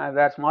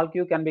 where small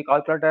q can be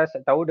calculated as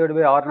tau divided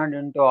by r naught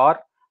into r.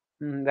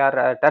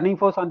 Where turning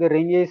force on the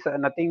ring is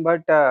nothing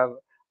but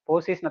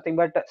force is nothing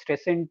but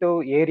stress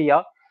into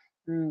area.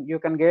 You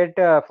can get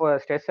for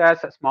stress as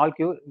small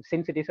q.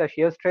 Since it is a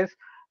shear stress,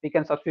 we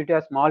can substitute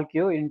as small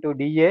q into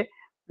dA.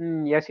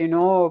 Yes, you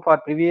know, for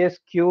previous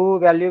Q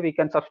value, we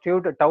can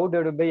substitute tau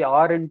divided by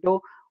R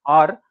into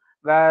R,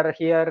 where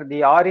here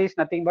the R is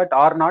nothing but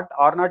R naught.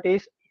 R naught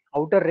is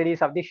outer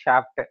radius of the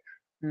shaft,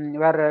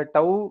 where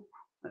tau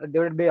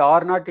divided by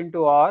R naught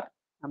into R,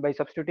 and by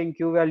substituting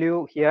Q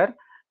value here,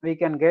 we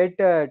can get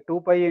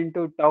 2 pi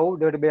into tau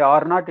divided by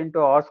R naught into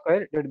R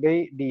square divided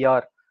by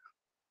dr.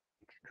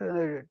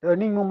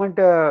 Turning moment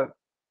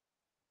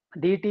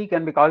dt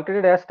can be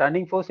calculated as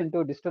turning force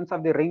into distance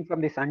of the ring from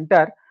the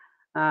center,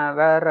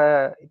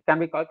 where it can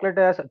be calculated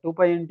as 2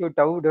 pi into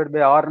tau divided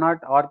by r naught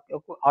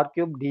r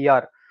cube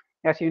dr.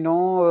 As you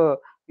know,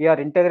 we are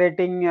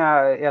integrating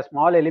a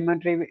small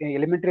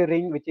elementary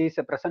ring which is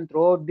present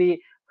throughout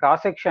the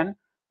cross section.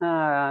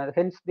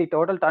 Hence, the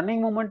total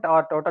turning moment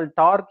or total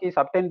torque is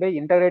obtained by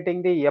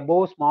integrating the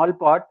above small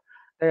part,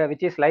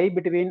 which is lie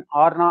between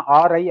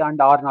Ri and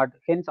R naught.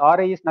 Hence,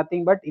 Ri is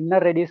nothing but inner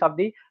radius of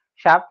the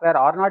shaft, where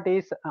R naught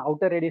is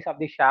outer radius of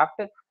the shaft.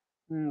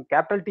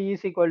 Capital T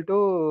is equal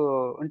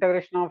to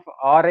integration of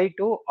Ri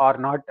to R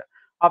naught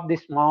of the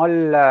small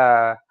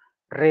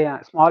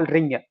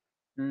ring.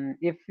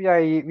 If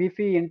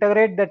we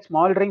integrate that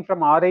small ring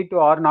from Ri to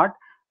R naught,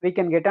 we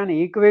can get an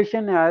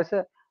equation as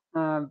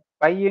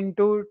pi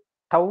into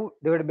tau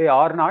divided by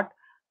R naught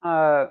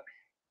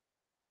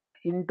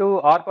into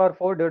r power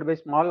 4 divided by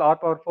small r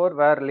power 4,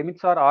 where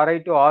limits are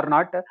Ri to R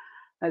naught.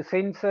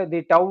 Since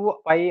the tau,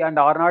 pi and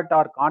R naught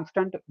are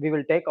constant, we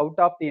will take out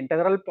of the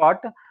integral part.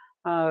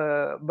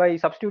 By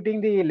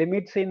substituting the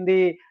limits in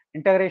the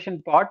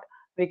integration part,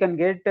 we can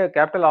get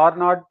capital R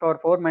naught power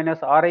 4 minus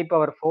Ri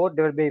power 4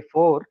 divided by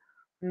 4.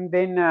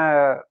 Then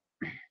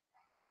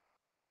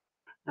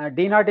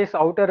d naught is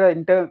outer.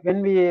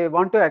 When we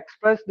want to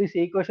express this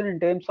equation in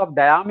terms of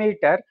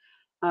diameter,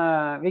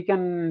 we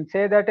can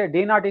say that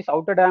d naught is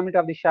outer diameter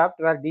of the shaft,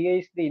 where d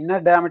is the inner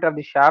diameter of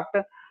the shaft.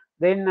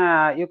 Then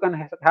you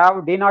can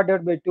have d naught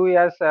divided by 2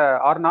 as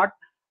r naught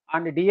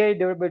and di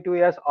divided by 2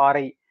 as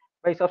ri.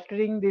 By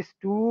substituting these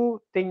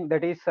two things,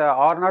 that is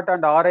r naught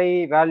and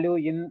ri value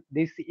in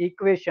this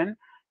equation,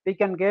 we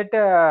can get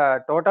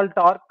total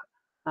torque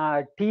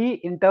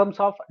T in terms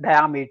of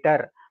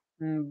diameter.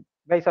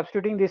 By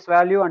substituting this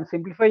value and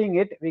simplifying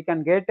it, we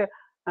can get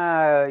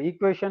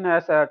equation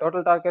as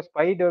total torque as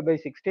pi divided by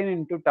 16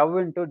 into tau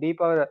into d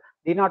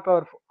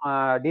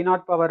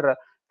naught power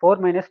 4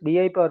 minus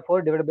di power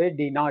 4 divided by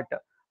d naught.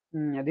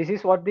 This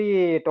is what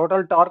the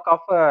total torque of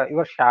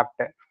your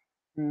shaft.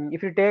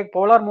 If you take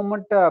polar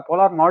moment,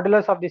 polar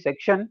modulus of the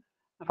section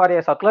for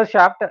a circular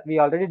shaft, we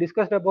already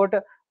discussed about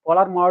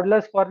polar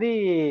modulus for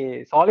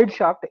the solid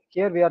shaft.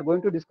 Here we are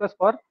going to discuss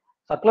for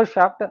circular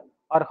shaft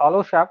or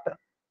hollow shaft.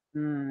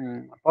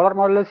 Polar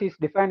modulus is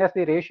defined as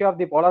the ratio of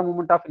the polar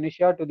moment of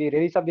inertia to the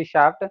radius of the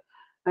shaft.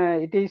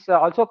 It is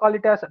also called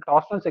it as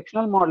torsional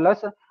sectional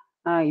modulus,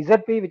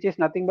 ZP, which is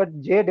nothing but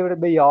J divided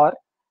by R,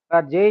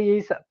 where J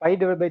is pi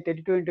divided by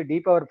 32 into d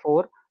power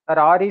 4, where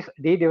R is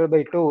d divided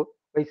by 2.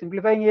 By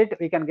simplifying it,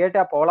 we can get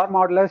a polar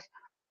modulus,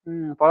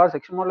 polar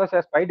section modulus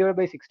as pi divided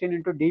by 16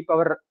 into d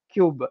power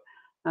cube.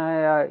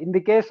 In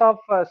the case of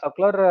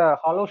circular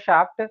hollow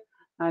shaft,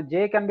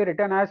 J can be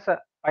written as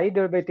pi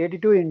divided by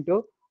 32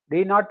 into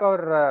d naught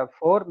power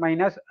 4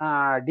 minus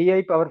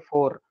di power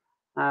 4.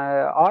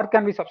 R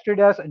can be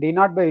substituted as d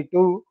naught by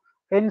 2.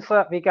 Hence,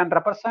 we can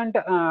represent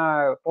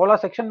polar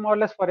section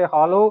modulus for a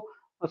hollow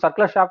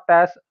circular shaft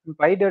as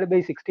pi divided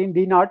by 16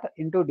 d naught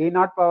into d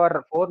naught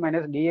power 4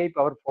 minus di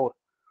power 4.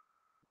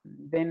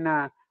 Then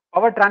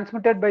power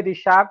transmitted by the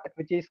shaft,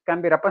 which is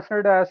can be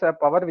represented as a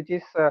power which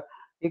is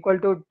equal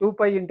to 2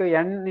 pi into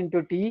n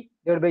into t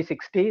divided by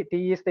 60.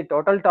 T is the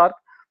total torque,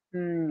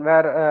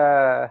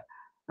 where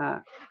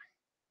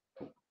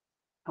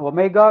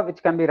omega,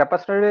 which can be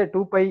represented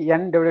 2 pi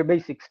n divided by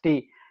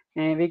 60.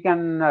 We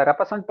can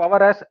represent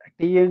power as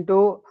T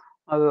into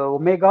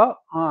omega.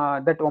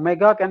 That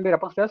omega can be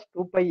represented as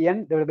 2 pi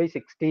n divided by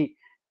 60.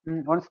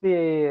 Once the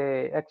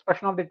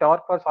expression of the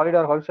torque for solid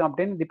or hollow shaft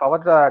obtained, the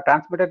power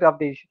transmitted of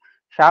the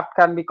shaft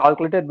can be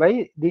calculated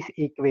by this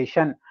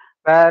equation,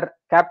 where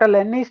capital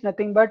N is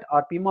nothing but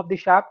RPM of the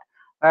shaft,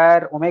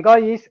 where omega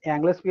is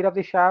angular speed of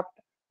the shaft,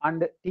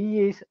 and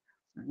T is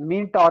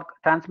mean torque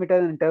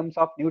transmitted in terms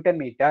of Newton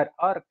meter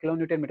or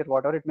kilonewton meter,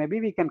 whatever it may be.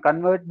 We can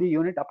convert the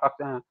unit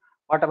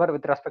whatever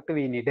with respect to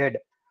we needed.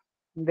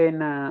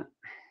 Then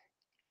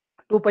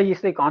 2 pi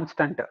is the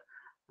constant.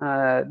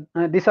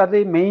 These are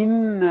the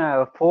main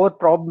four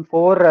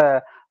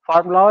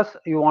formulas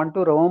you want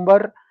to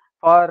remember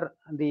for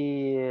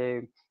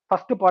the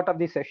first part of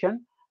the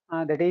session.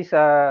 That is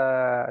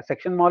polar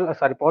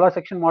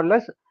section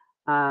modulus,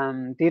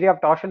 theory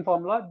of torsion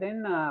formula.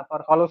 Then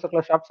for hollow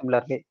circular shaft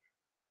similarly.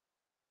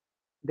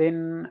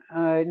 Then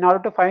in order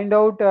to find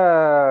out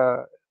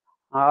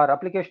our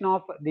application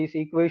of these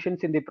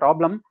equations in the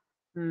problem,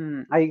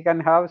 I can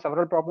have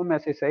several problems,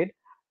 as I said.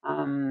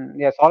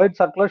 A solid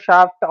circular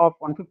shaft of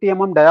 150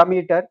 mm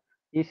diameter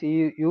is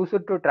used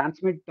to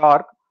transmit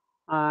torque.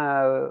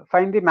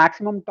 Find the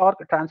maximum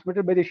torque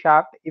transmitted by the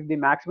shaft if the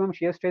maximum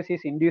shear stress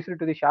is induced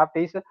to the shaft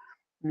is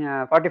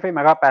 45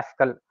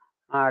 megapascal.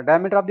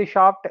 Diameter of the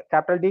shaft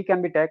capital D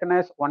can be taken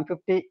as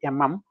 150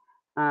 mm.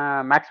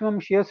 Maximum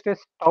shear stress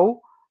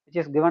tau, which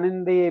is given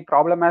in the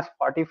problem as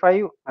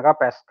 45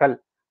 megapascal.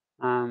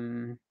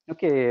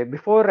 Okay,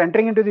 before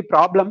entering into the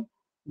problem,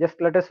 just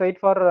let us wait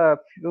for a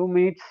few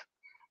minutes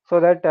so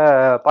that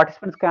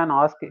participants can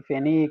ask if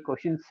any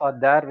questions are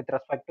there with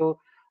respect to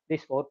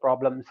these four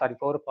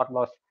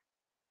formulas,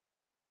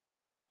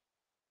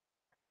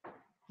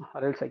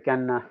 or else I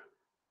can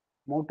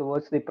move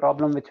towards the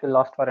problem, which will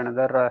last for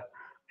another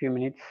few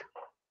minutes.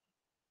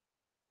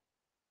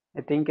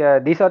 I think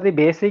these are the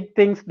basic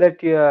things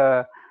that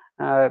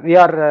we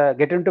are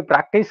getting to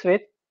practice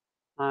with,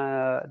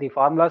 the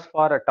formulas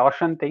for a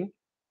torsion thing.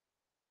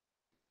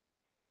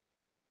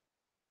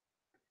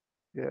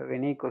 Do you have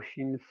any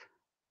questions?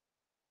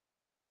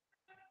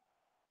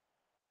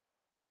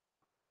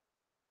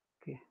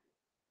 Okay.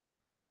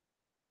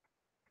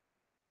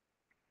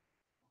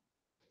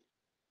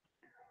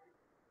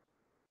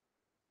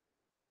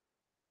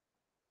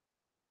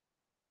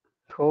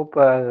 Hope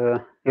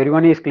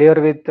everyone is clear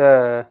with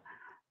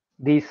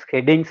these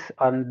headings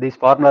and these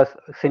formulas,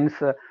 since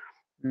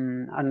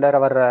under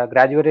our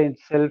graduate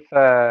itself,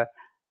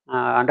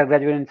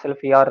 undergraduate itself,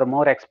 we are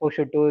more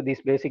exposure to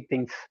these basic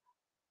things.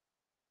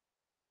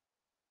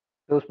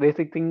 Those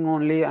basic things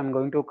only I'm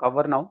going to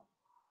cover now.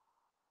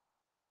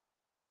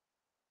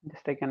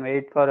 Just I can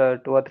wait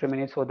for 2 or 3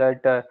 minutes so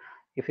that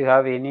if you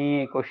have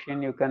any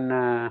question, you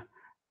can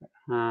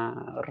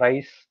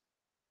raise,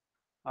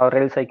 or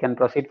else I can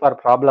proceed for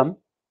problem.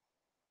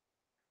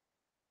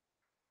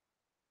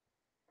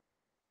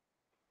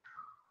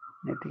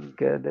 I think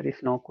there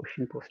is no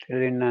question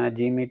posted in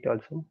Gmeet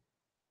also.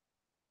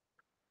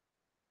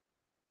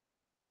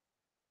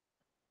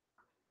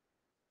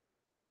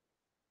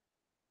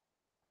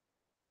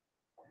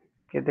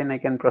 Okay, then I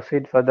can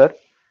proceed further.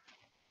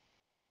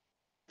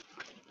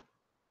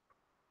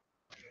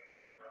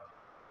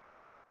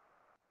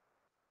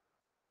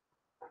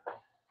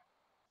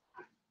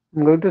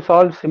 I'm going to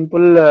solve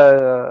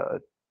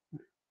simple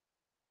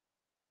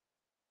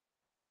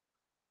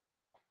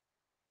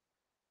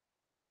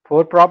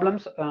four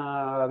problems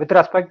with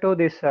respect to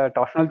this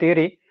torsional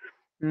theory.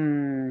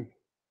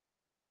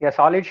 A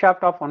solid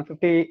shaft of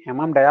 150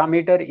 mm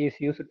diameter is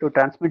used to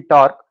transmit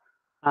torque.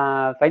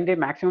 Find the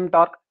maximum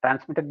torque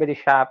transmitted by the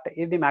shaft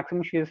if the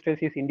maximum shear stress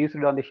is induced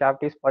on the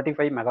shaft is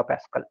 45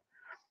 megapascal.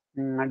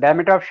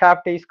 Diameter of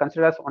shaft is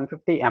considered as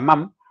 150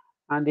 mm,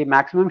 and the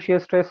maximum shear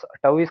stress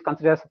tau is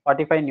considered as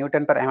 45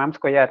 Newton per mm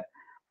square.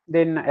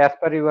 Then, as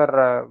per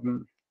your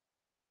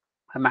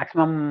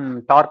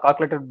maximum torque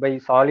calculated by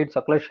solid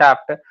circular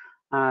shaft,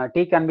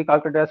 T can be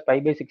calculated as pi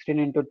by 16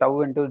 into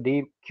tau into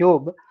d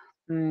cube,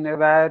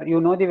 where you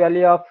know the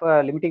value of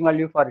limiting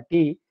value for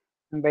T.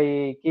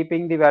 By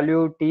keeping the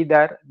value T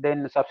there,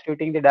 then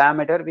substituting the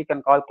diameter, we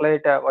can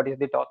calculate what is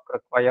the torque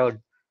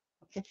required.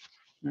 Okay.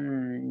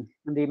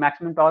 The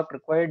maximum torque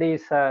required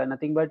is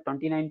nothing but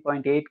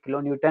 29.8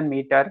 kilonewton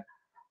meter.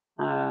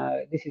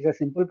 This is a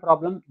simple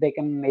problem. They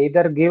can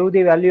either give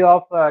the value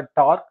of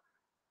torque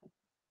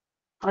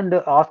and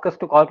ask us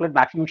to calculate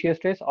maximum shear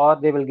stress, or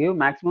they will give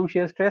maximum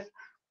shear stress,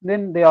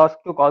 then they ask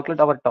to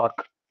calculate our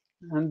torque,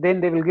 and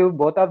then they will give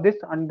both of this,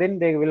 and then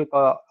they will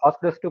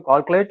ask us to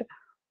calculate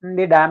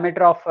the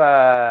diameter of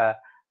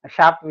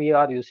shaft we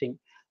are using.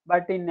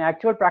 But in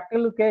actual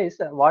practical case,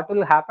 what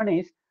will happen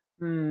is,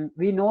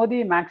 we know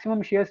the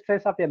maximum shear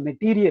stress of a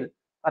material.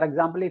 For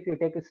example, if you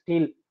take a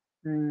steel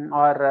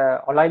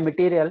or alloy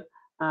material,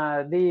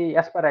 the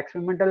as per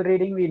experimental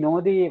reading, we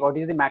know the what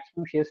is the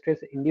maximum shear stress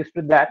induced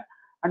to that,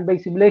 and by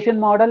simulation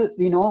model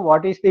we know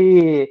what is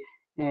the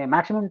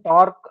maximum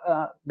torque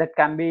that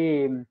can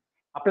be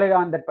applied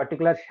on that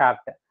particular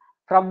shaft.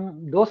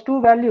 From those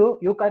two value,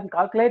 you can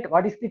calculate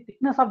what is the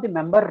thickness of the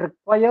member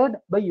required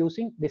by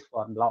using this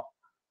formula.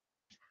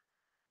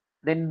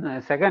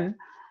 Then second,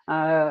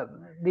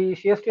 the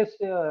shear stress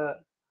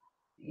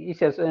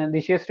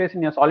the shear stress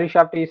in a solid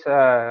shaft is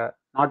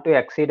not to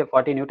exceed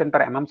 40 Newton per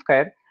mm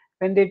square.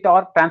 When the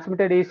torque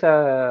transmitted is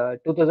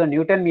 2000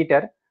 Newton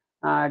meter,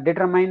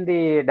 determine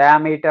the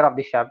diameter of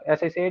the shaft.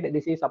 As I said,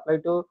 this is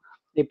applied to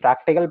the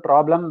practical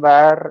problem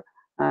where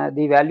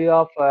the value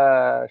of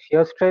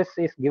shear stress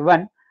is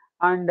given,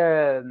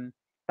 and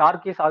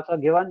torque is also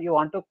given. You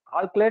want to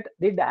calculate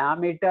the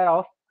diameter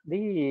of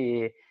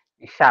the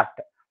shaft.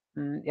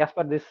 As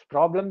per this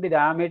problem, the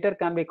diameter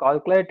can be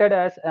calculated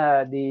as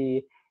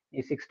the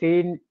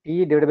 16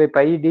 T divided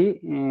by pi d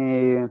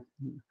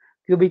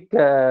cubic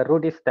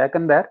root is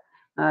taken there,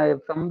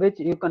 from which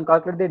you can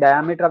calculate the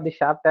diameter of the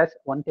shaft as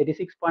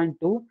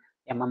 136.2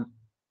 mm.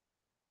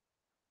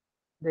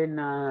 Then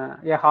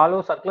a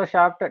hollow circular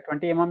shaft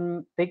 20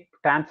 mm thick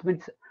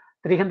transmits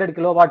 300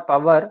 kilowatt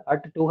power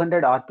at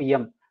 200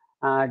 rpm.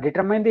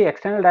 Determine the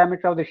external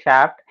diameter of the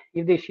shaft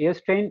if the shear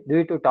strain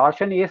due to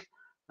torsion is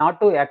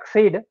not to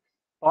exceed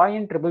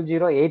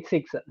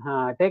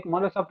 0.00086. Take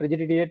modulus of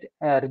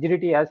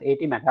rigidity as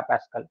 80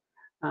 megapascal.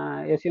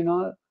 As you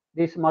know,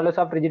 this modulus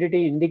of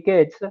rigidity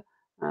indicates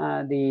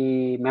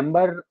the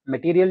member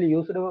material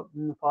used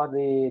for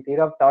the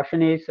theory of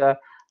torsion is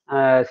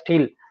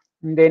steel.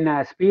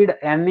 Then speed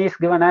n is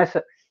given as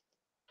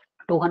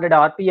 200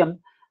 rpm.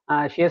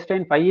 Shear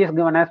strain phi is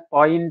given as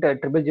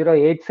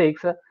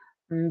 0.00086.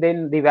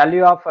 Then the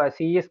value of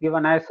c is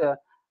given as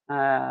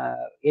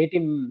 80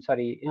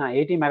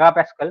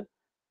 megapascal,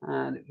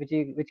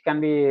 which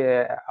can be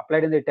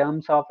applied in the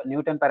terms of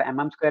Newton per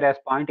mm square as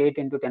 0.8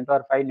 into 10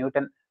 power 5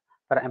 Newton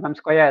per mm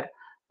square,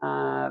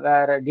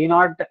 where d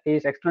naught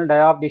is external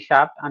dia of the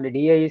shaft and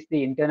di is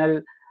the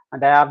internal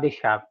dia of the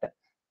shaft.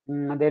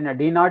 Then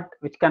d naught,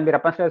 which can be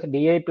represented as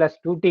di plus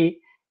 2t,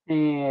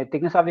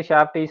 thickness of the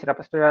shaft is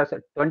represented as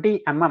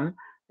 20 mm.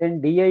 Then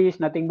di is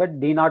nothing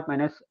but d naught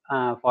minus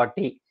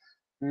 40.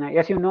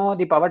 As you know,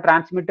 the power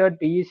transmitted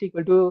P is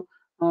equal to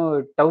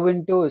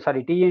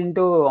T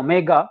into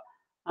omega,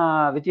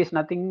 which is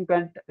nothing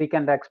but we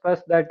can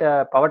express that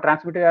power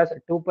transmitted as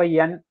 2 pi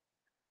n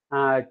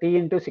T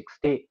into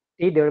 60,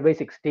 T divided by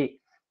 60.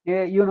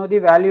 You know the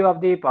value of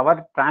the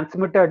power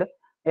transmitted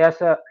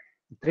as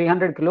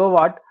 300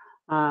 kilowatt.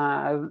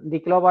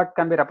 The kilowatt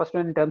can be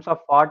represented in terms of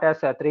watt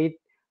as 3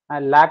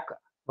 lakh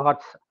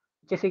watts,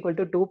 which is equal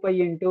to 2 pi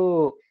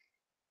into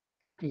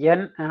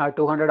n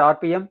 200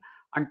 rpm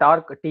and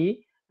torque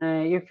T.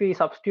 If we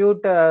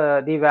substitute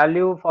the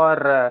value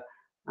for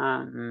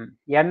n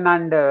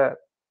and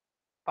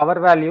power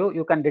value,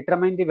 you can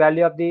determine the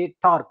value of the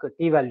torque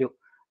T value.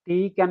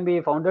 T can be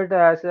founded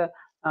as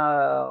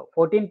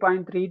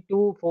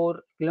 14.324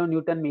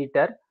 kilonewton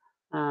meter.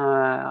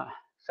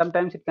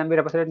 Sometimes it can be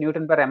represented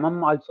Newton per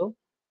mm also.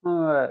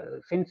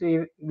 Since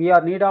we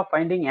are need of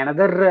finding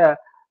another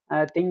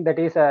thing, that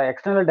is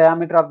external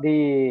diameter of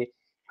the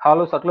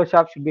hollow circular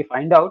shaft should be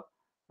find out.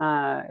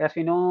 As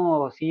we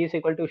know, C is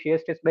equal to shear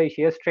stress by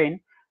shear strain.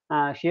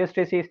 Shear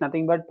stress is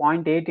nothing but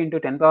 0.8 into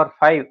 10 power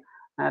 5,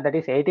 that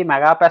is 80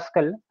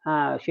 megapascal.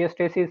 Shear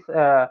stress is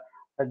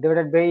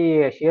divided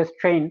by shear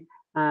strain,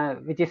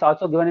 which is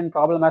also given in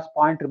problem as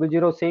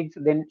 0.0006.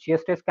 Then shear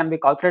stress can be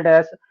calculated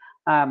as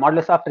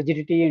modulus of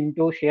rigidity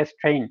into shear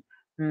strain,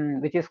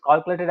 which is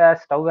calculated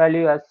as tau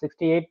value as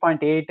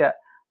 68.8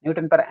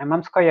 Newton per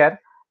mm square.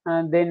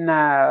 And then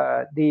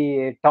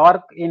the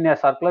torque in a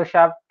circular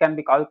shaft can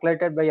be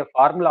calculated by a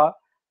formula.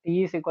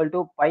 T is equal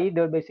to pi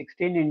divided by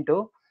 16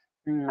 into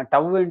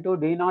tau into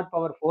d naught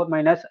power 4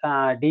 minus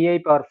di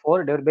power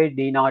 4 divided by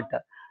d naught.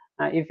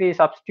 If we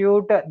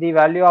substitute the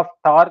value of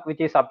torque which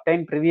is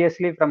obtained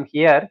previously from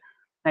here,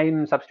 I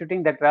am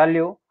substituting that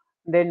value,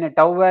 then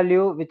tau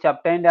value which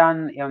obtained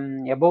on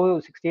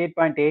above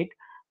 68.8,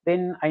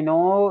 then I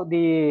know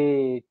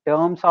the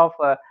terms of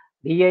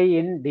di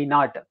in d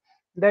naught.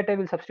 That I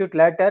will substitute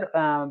later.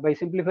 By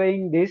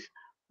simplifying this,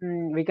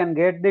 we can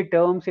get the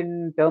terms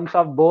in terms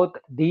of both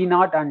d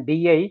naught and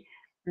di.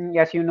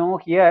 As you know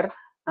here,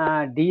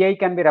 di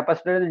can be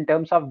represented in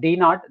terms of d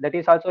naught, that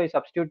is also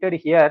substituted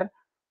here.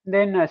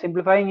 Then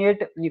simplifying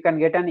it, you can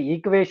get an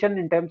equation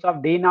in terms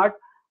of d naught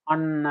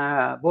on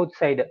both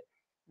side.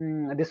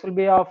 This will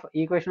be of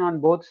equation on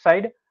both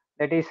side,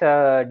 that is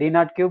d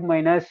naught cube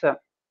minus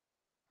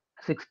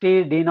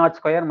 60 d naught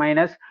square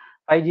minus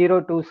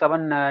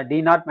 5027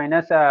 d naught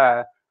minus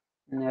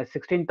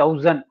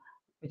 16,000,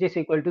 which is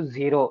equal to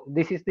 0.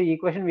 This is the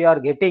equation we are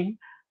getting.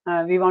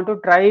 We want to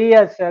try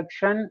a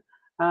section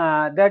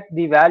that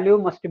the value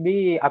must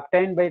be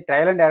obtained by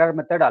trial and error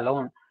method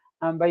alone.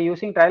 By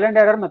using trial and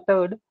error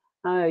method,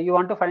 you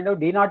want to find out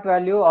d naught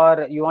value,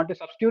 or you want to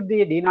substitute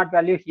the d naught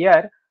value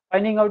here,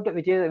 finding out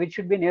which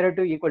should be nearer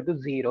to equal to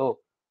 0.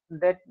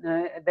 That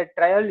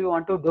trial you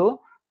want to do.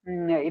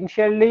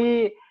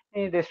 Initially,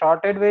 they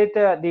started with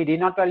the d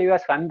naught value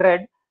as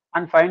 100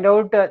 and find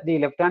out the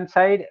left hand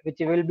side, which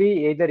will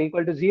be either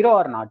equal to 0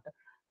 or not.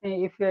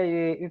 If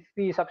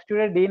we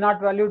substitute d naught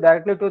value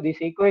directly to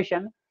this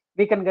equation,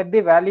 we can get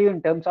the value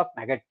in terms of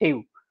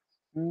negative.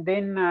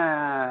 Then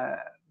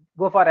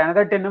go for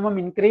another 10 mm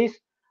increase,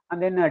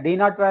 and then d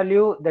naught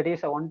value, that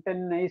is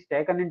 110, is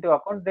taken into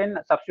account, then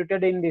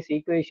substituted in this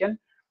equation.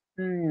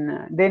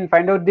 Then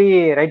find out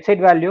the right side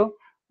value.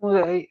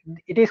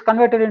 It is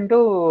converted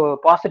into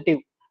positive,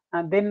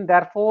 and then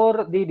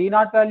therefore the d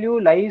naught value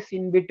lies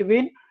in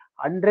between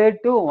 100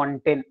 to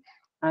 110.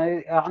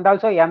 And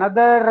also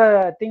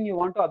another thing you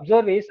want to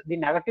observe is the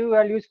negative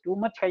value is too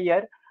much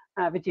higher,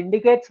 which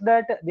indicates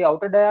that the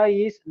outer dia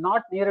is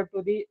not nearer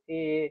to the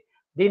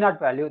d naught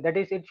value. That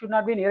is, it should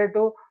not be nearer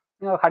to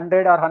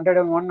 100 or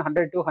 101,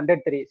 102,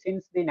 103,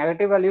 since the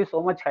negative value is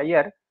so much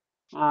higher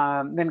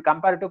when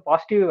compared to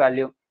positive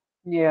value.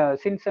 Yeah,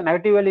 since the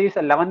negative value is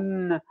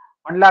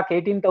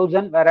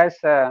 1,18,000,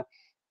 whereas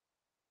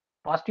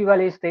positive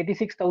value is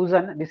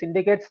 36,000. This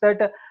indicates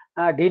that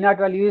d naught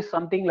value is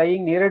something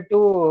lying nearer to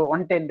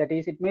 110. That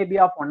is, it may be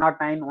of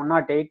 109,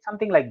 108,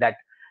 something like that.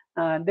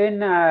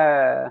 Then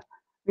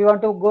we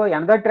want to go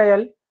another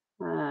trial,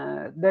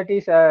 that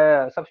is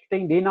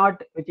substituting d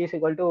naught, which is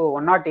equal to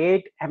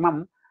 108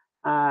 mm.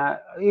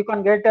 You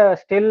can get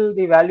still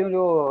the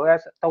value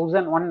as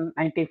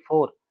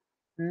 1,194,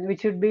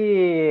 which should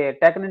be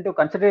taken into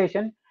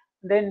consideration.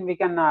 Then we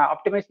can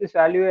optimize this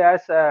value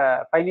as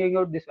finding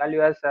out this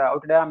value as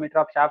outer diameter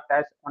of shaft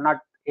as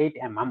 108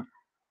 mm.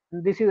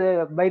 This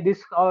is by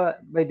this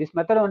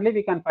method only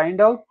we can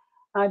find out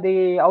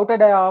the outer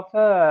dia of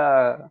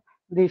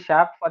the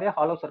shaft for a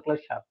hollow circular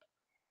shaft.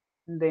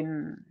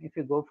 Then if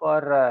you go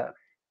for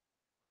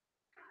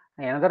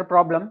another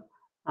problem,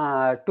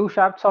 two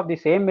shafts of the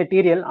same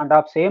material and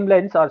of same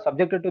length are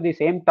subjected to the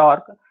same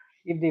torque.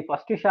 If the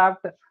first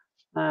shaft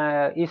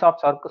is of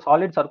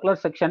solid circular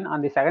section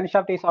and the second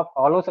shaft is of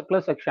hollow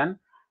circular section,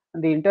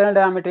 and the internal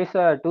diameter is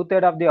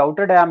 2/3 of the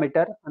outer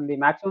diameter, and the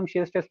maximum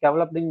shear stress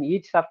developed in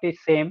each shaft is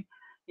same.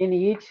 In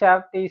each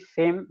shaft is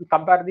same.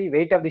 Compare the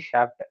weight of the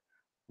shaft.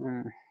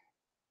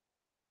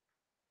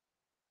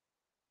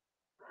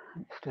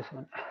 Just a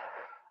second.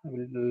 I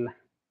will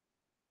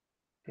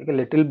take a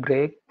little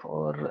break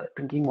for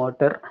drinking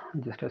water.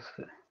 Just a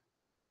second.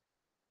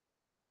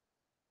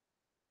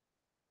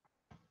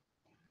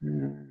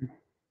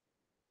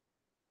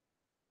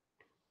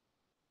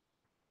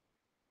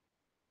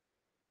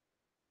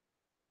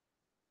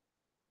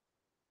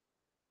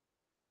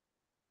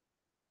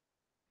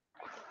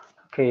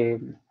 Okay.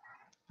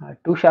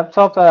 Two shafts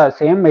of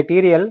same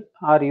material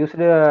are used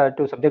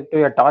to subject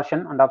to a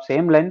torsion and of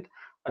same length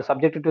are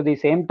subjected to the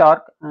same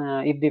torque.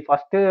 If the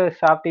first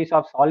shaft is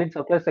of solid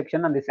circular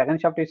section and the second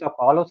shaft is of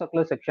hollow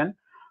circular section,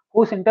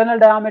 whose internal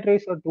diameter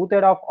is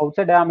 2/3 of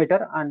outside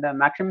diameter, and the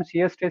maximum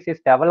shear stress is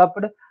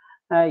developed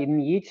in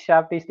each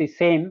shaft is the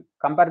same,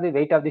 compare the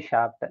weight of the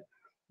shaft.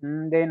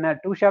 Then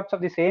two shafts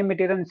of the same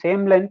material and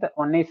same length,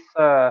 one is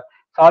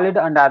solid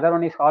and the other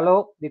one is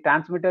hollow, the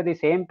transmitter the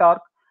same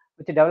torque,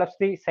 which develops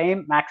the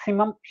same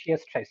maximum shear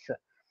stress.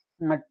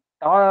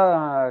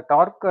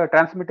 Torque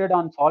transmitted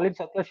on solid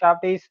circular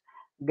shaft is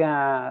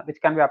which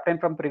can be obtained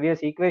from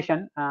previous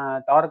equation,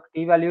 torque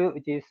T value,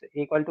 which is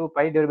equal to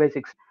pi divided by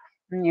 6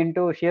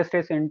 into shear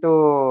stress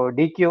into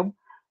d cube.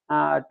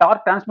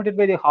 Torque transmitted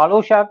by the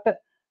hollow shaft,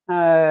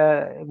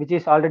 which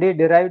is already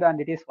derived, and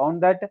it is found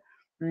that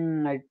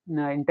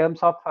in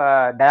terms of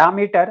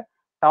diameter,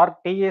 torque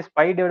T is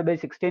pi divided by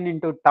 16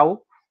 into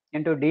tau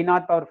into d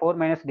naught power 4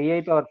 minus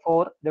di power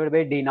 4 divided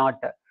by d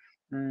naught.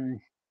 And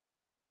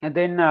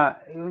then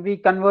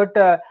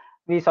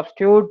we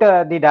substitute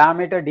the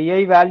diameter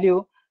di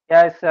value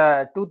as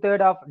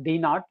 2/3 of d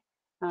naught.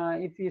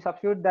 If we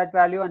substitute that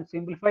value and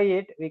simplify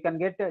it, we can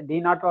get d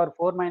naught power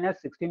 4 minus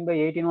 16 by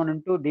 18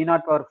 into d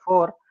naught power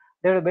 4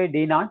 divided by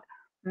d naught.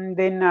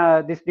 Then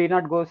this d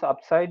naught goes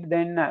upside,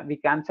 then we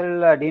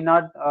cancel d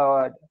naught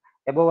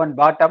above and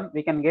bottom.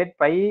 We can get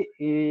pi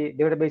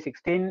divided by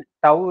 16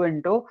 tau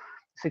into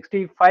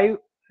 65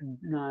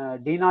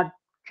 d naught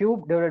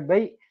cube divided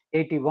by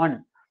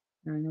 81.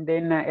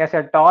 Then as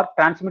a torque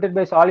transmitted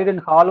by solid and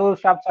hollow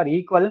shafts are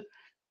equal,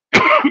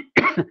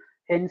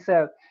 hence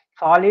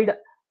solid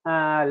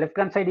left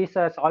hand side is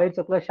a solid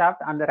circular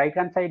shaft and the right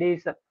hand side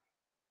is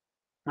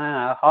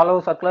hollow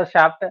circular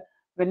shaft.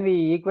 When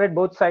we equate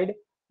both sides,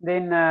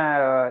 then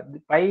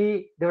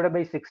pi divided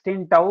by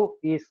 16 tau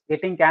is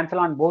getting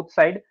cancelled on both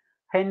sides.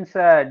 Hence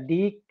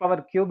d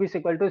power cube is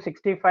equal to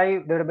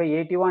 65 divided by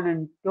 81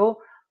 into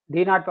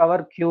d naught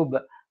power cube.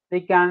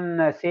 We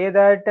can say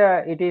that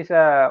it is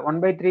 1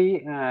 by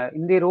 3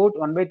 in the root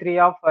 1 by 3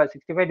 of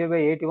 65 divided by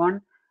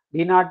 81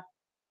 d naught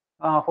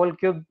whole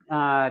cube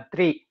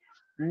 3.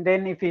 And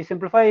then if we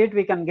simplify it,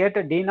 we can get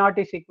d naught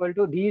is equal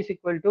to d is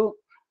equal to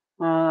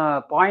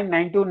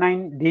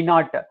 0.929 d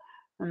naught.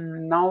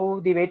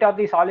 Now the weight of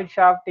the solid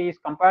shaft is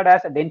compared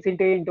as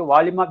density into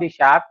volume of the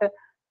shaft.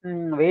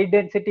 Weight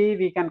density,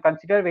 we can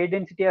consider weight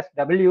density as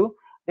W.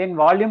 Then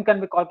volume can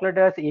be calculated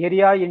as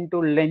area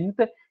into length.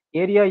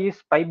 Area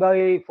is pi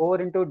by 4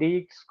 into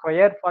d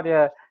square for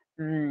a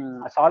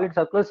solid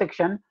circular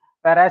section.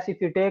 Whereas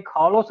if you take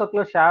hollow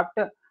circular shaft,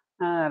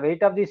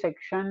 weight of the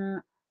section,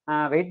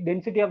 weight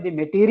density of the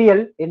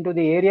material into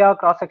the area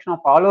cross section of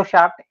hollow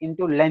shaft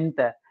into length.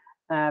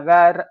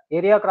 Where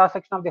area cross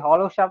section of the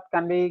hollow shaft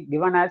can be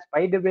given as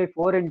pi divided by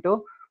 4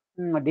 into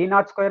d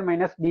naught square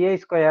minus di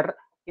square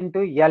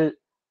into L.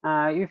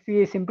 If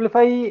we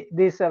simplify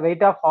this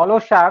weight of hollow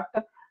shaft,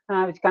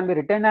 which can be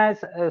written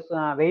as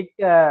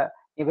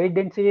weight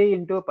density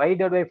into pi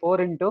divided by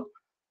 4 into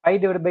pi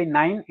divided by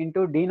 9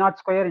 into d naught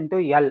square into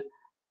L.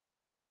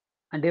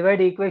 And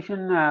divide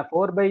equation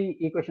 4 by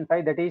equation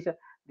 5, that is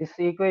this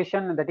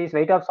equation, that is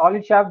weight of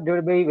solid shaft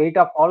divided by weight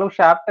of hollow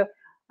shaft.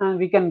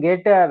 We can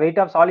get weight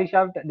of solid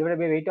shaft divided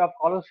by weight of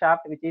hollow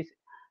shaft, which is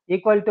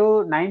equal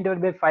to 9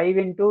 divided by 5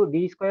 into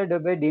d square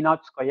divided by d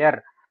naught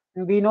square.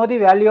 We know the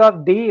value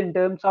of d in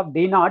terms of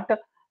d naught,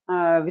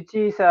 which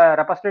is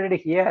represented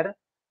here.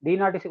 D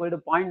naught is equal to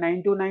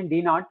 0.929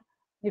 d naught.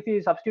 If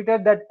you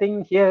substitute that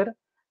thing here,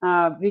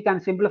 we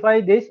can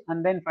simplify this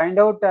and then find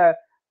out the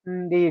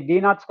d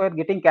naught square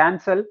getting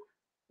cancelled.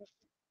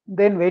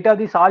 Then weight of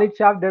the solid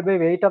shaft divided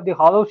by weight of the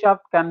hollow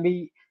shaft can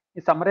be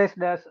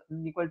summarized as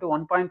equal to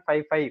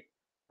 1.55.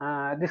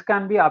 This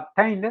can be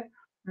obtained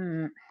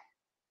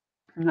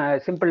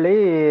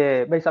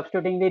simply by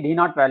substituting the d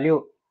naught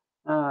value.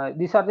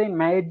 These are the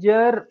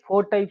major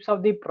 4 types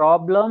of the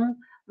problem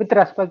with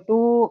respect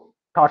to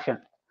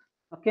torsion.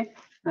 Okay,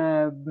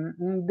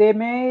 they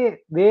may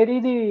vary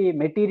the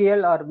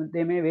material or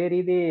they may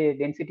vary the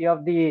density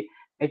of the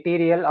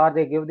material, or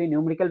they give the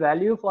numerical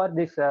value for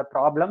this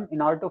problem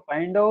in order to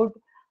find out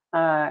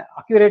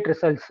accurate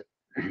results.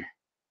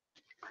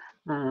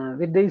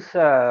 With this,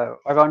 I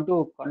want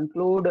to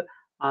conclude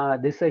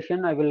this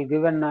session. I will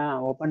give an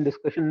open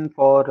discussion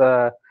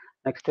for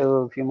next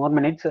few more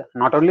minutes,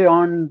 not only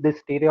on this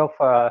theory of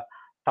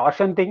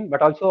torsion thing,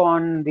 but also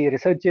on the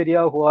research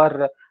area who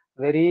are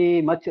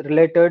very much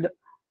related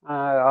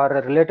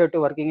or related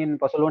to working in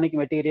pozzolanic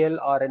material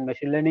or in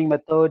machine learning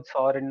methods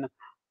or in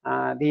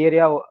the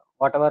area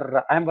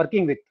whatever I am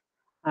working with.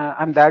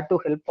 I am there to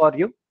help for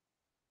you.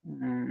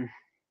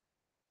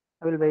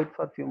 I will wait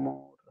for a few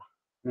more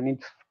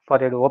minutes for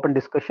an open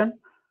discussion.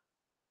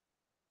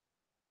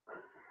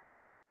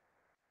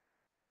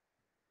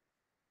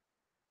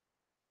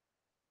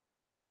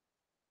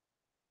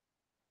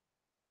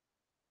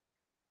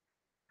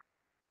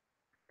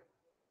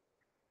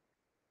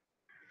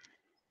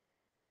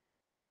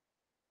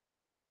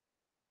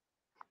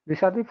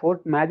 These are the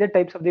four major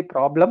types of the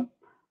problem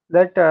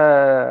that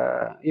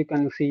you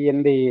can see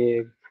in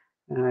the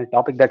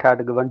topic that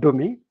had given to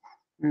me.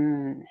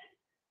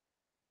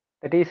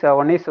 That is,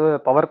 one is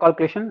power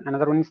calculation,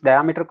 another one is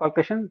diameter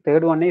calculation,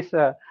 third one is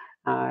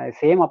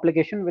same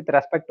application with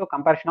respect to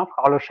comparison of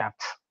hollow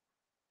shafts.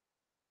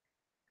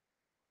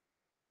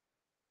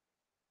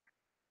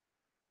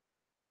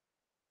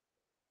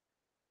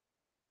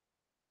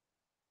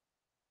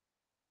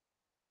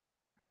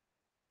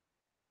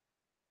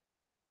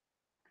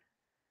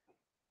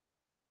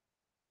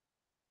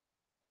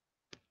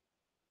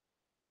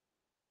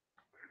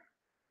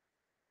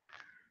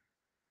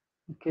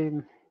 Okay,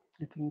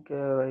 I think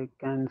I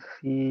can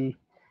see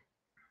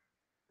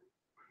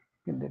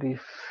there is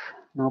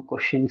no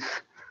questions.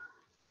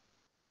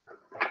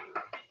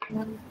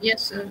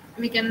 Yes, sir.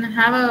 We can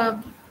have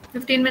a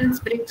 15 minutes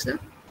break, sir.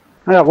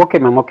 Okay,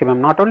 ma'am. Okay,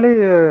 ma'am. Not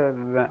only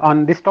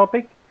on this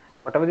topic,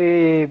 whatever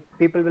the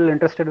people will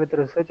interested with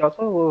research,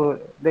 also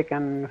they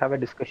can have a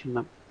discussion,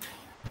 ma'am.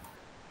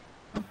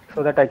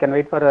 So that I can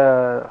wait for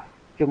a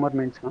few more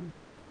minutes, ma'am.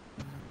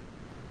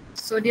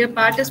 So, dear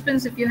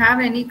participants, if you have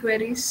any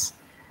queries,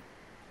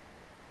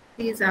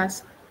 please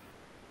ask.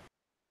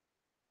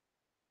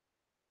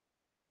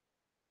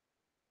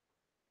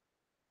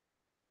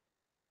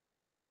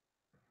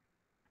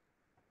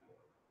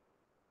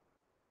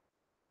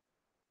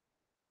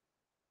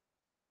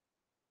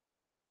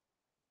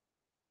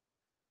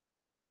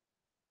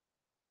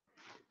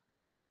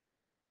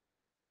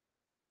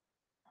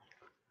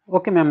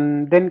 Okay,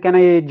 ma'am. Then can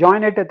I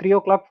join at 3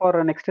 o'clock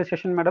for next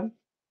session, madam?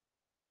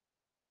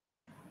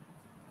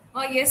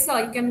 Yes,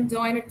 sir. You can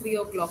join at 3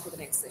 o'clock for the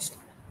next session.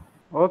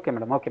 Okay,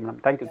 madam. Okay, madam.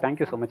 Thank you. Thank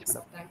you so much,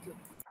 madam. Thank you.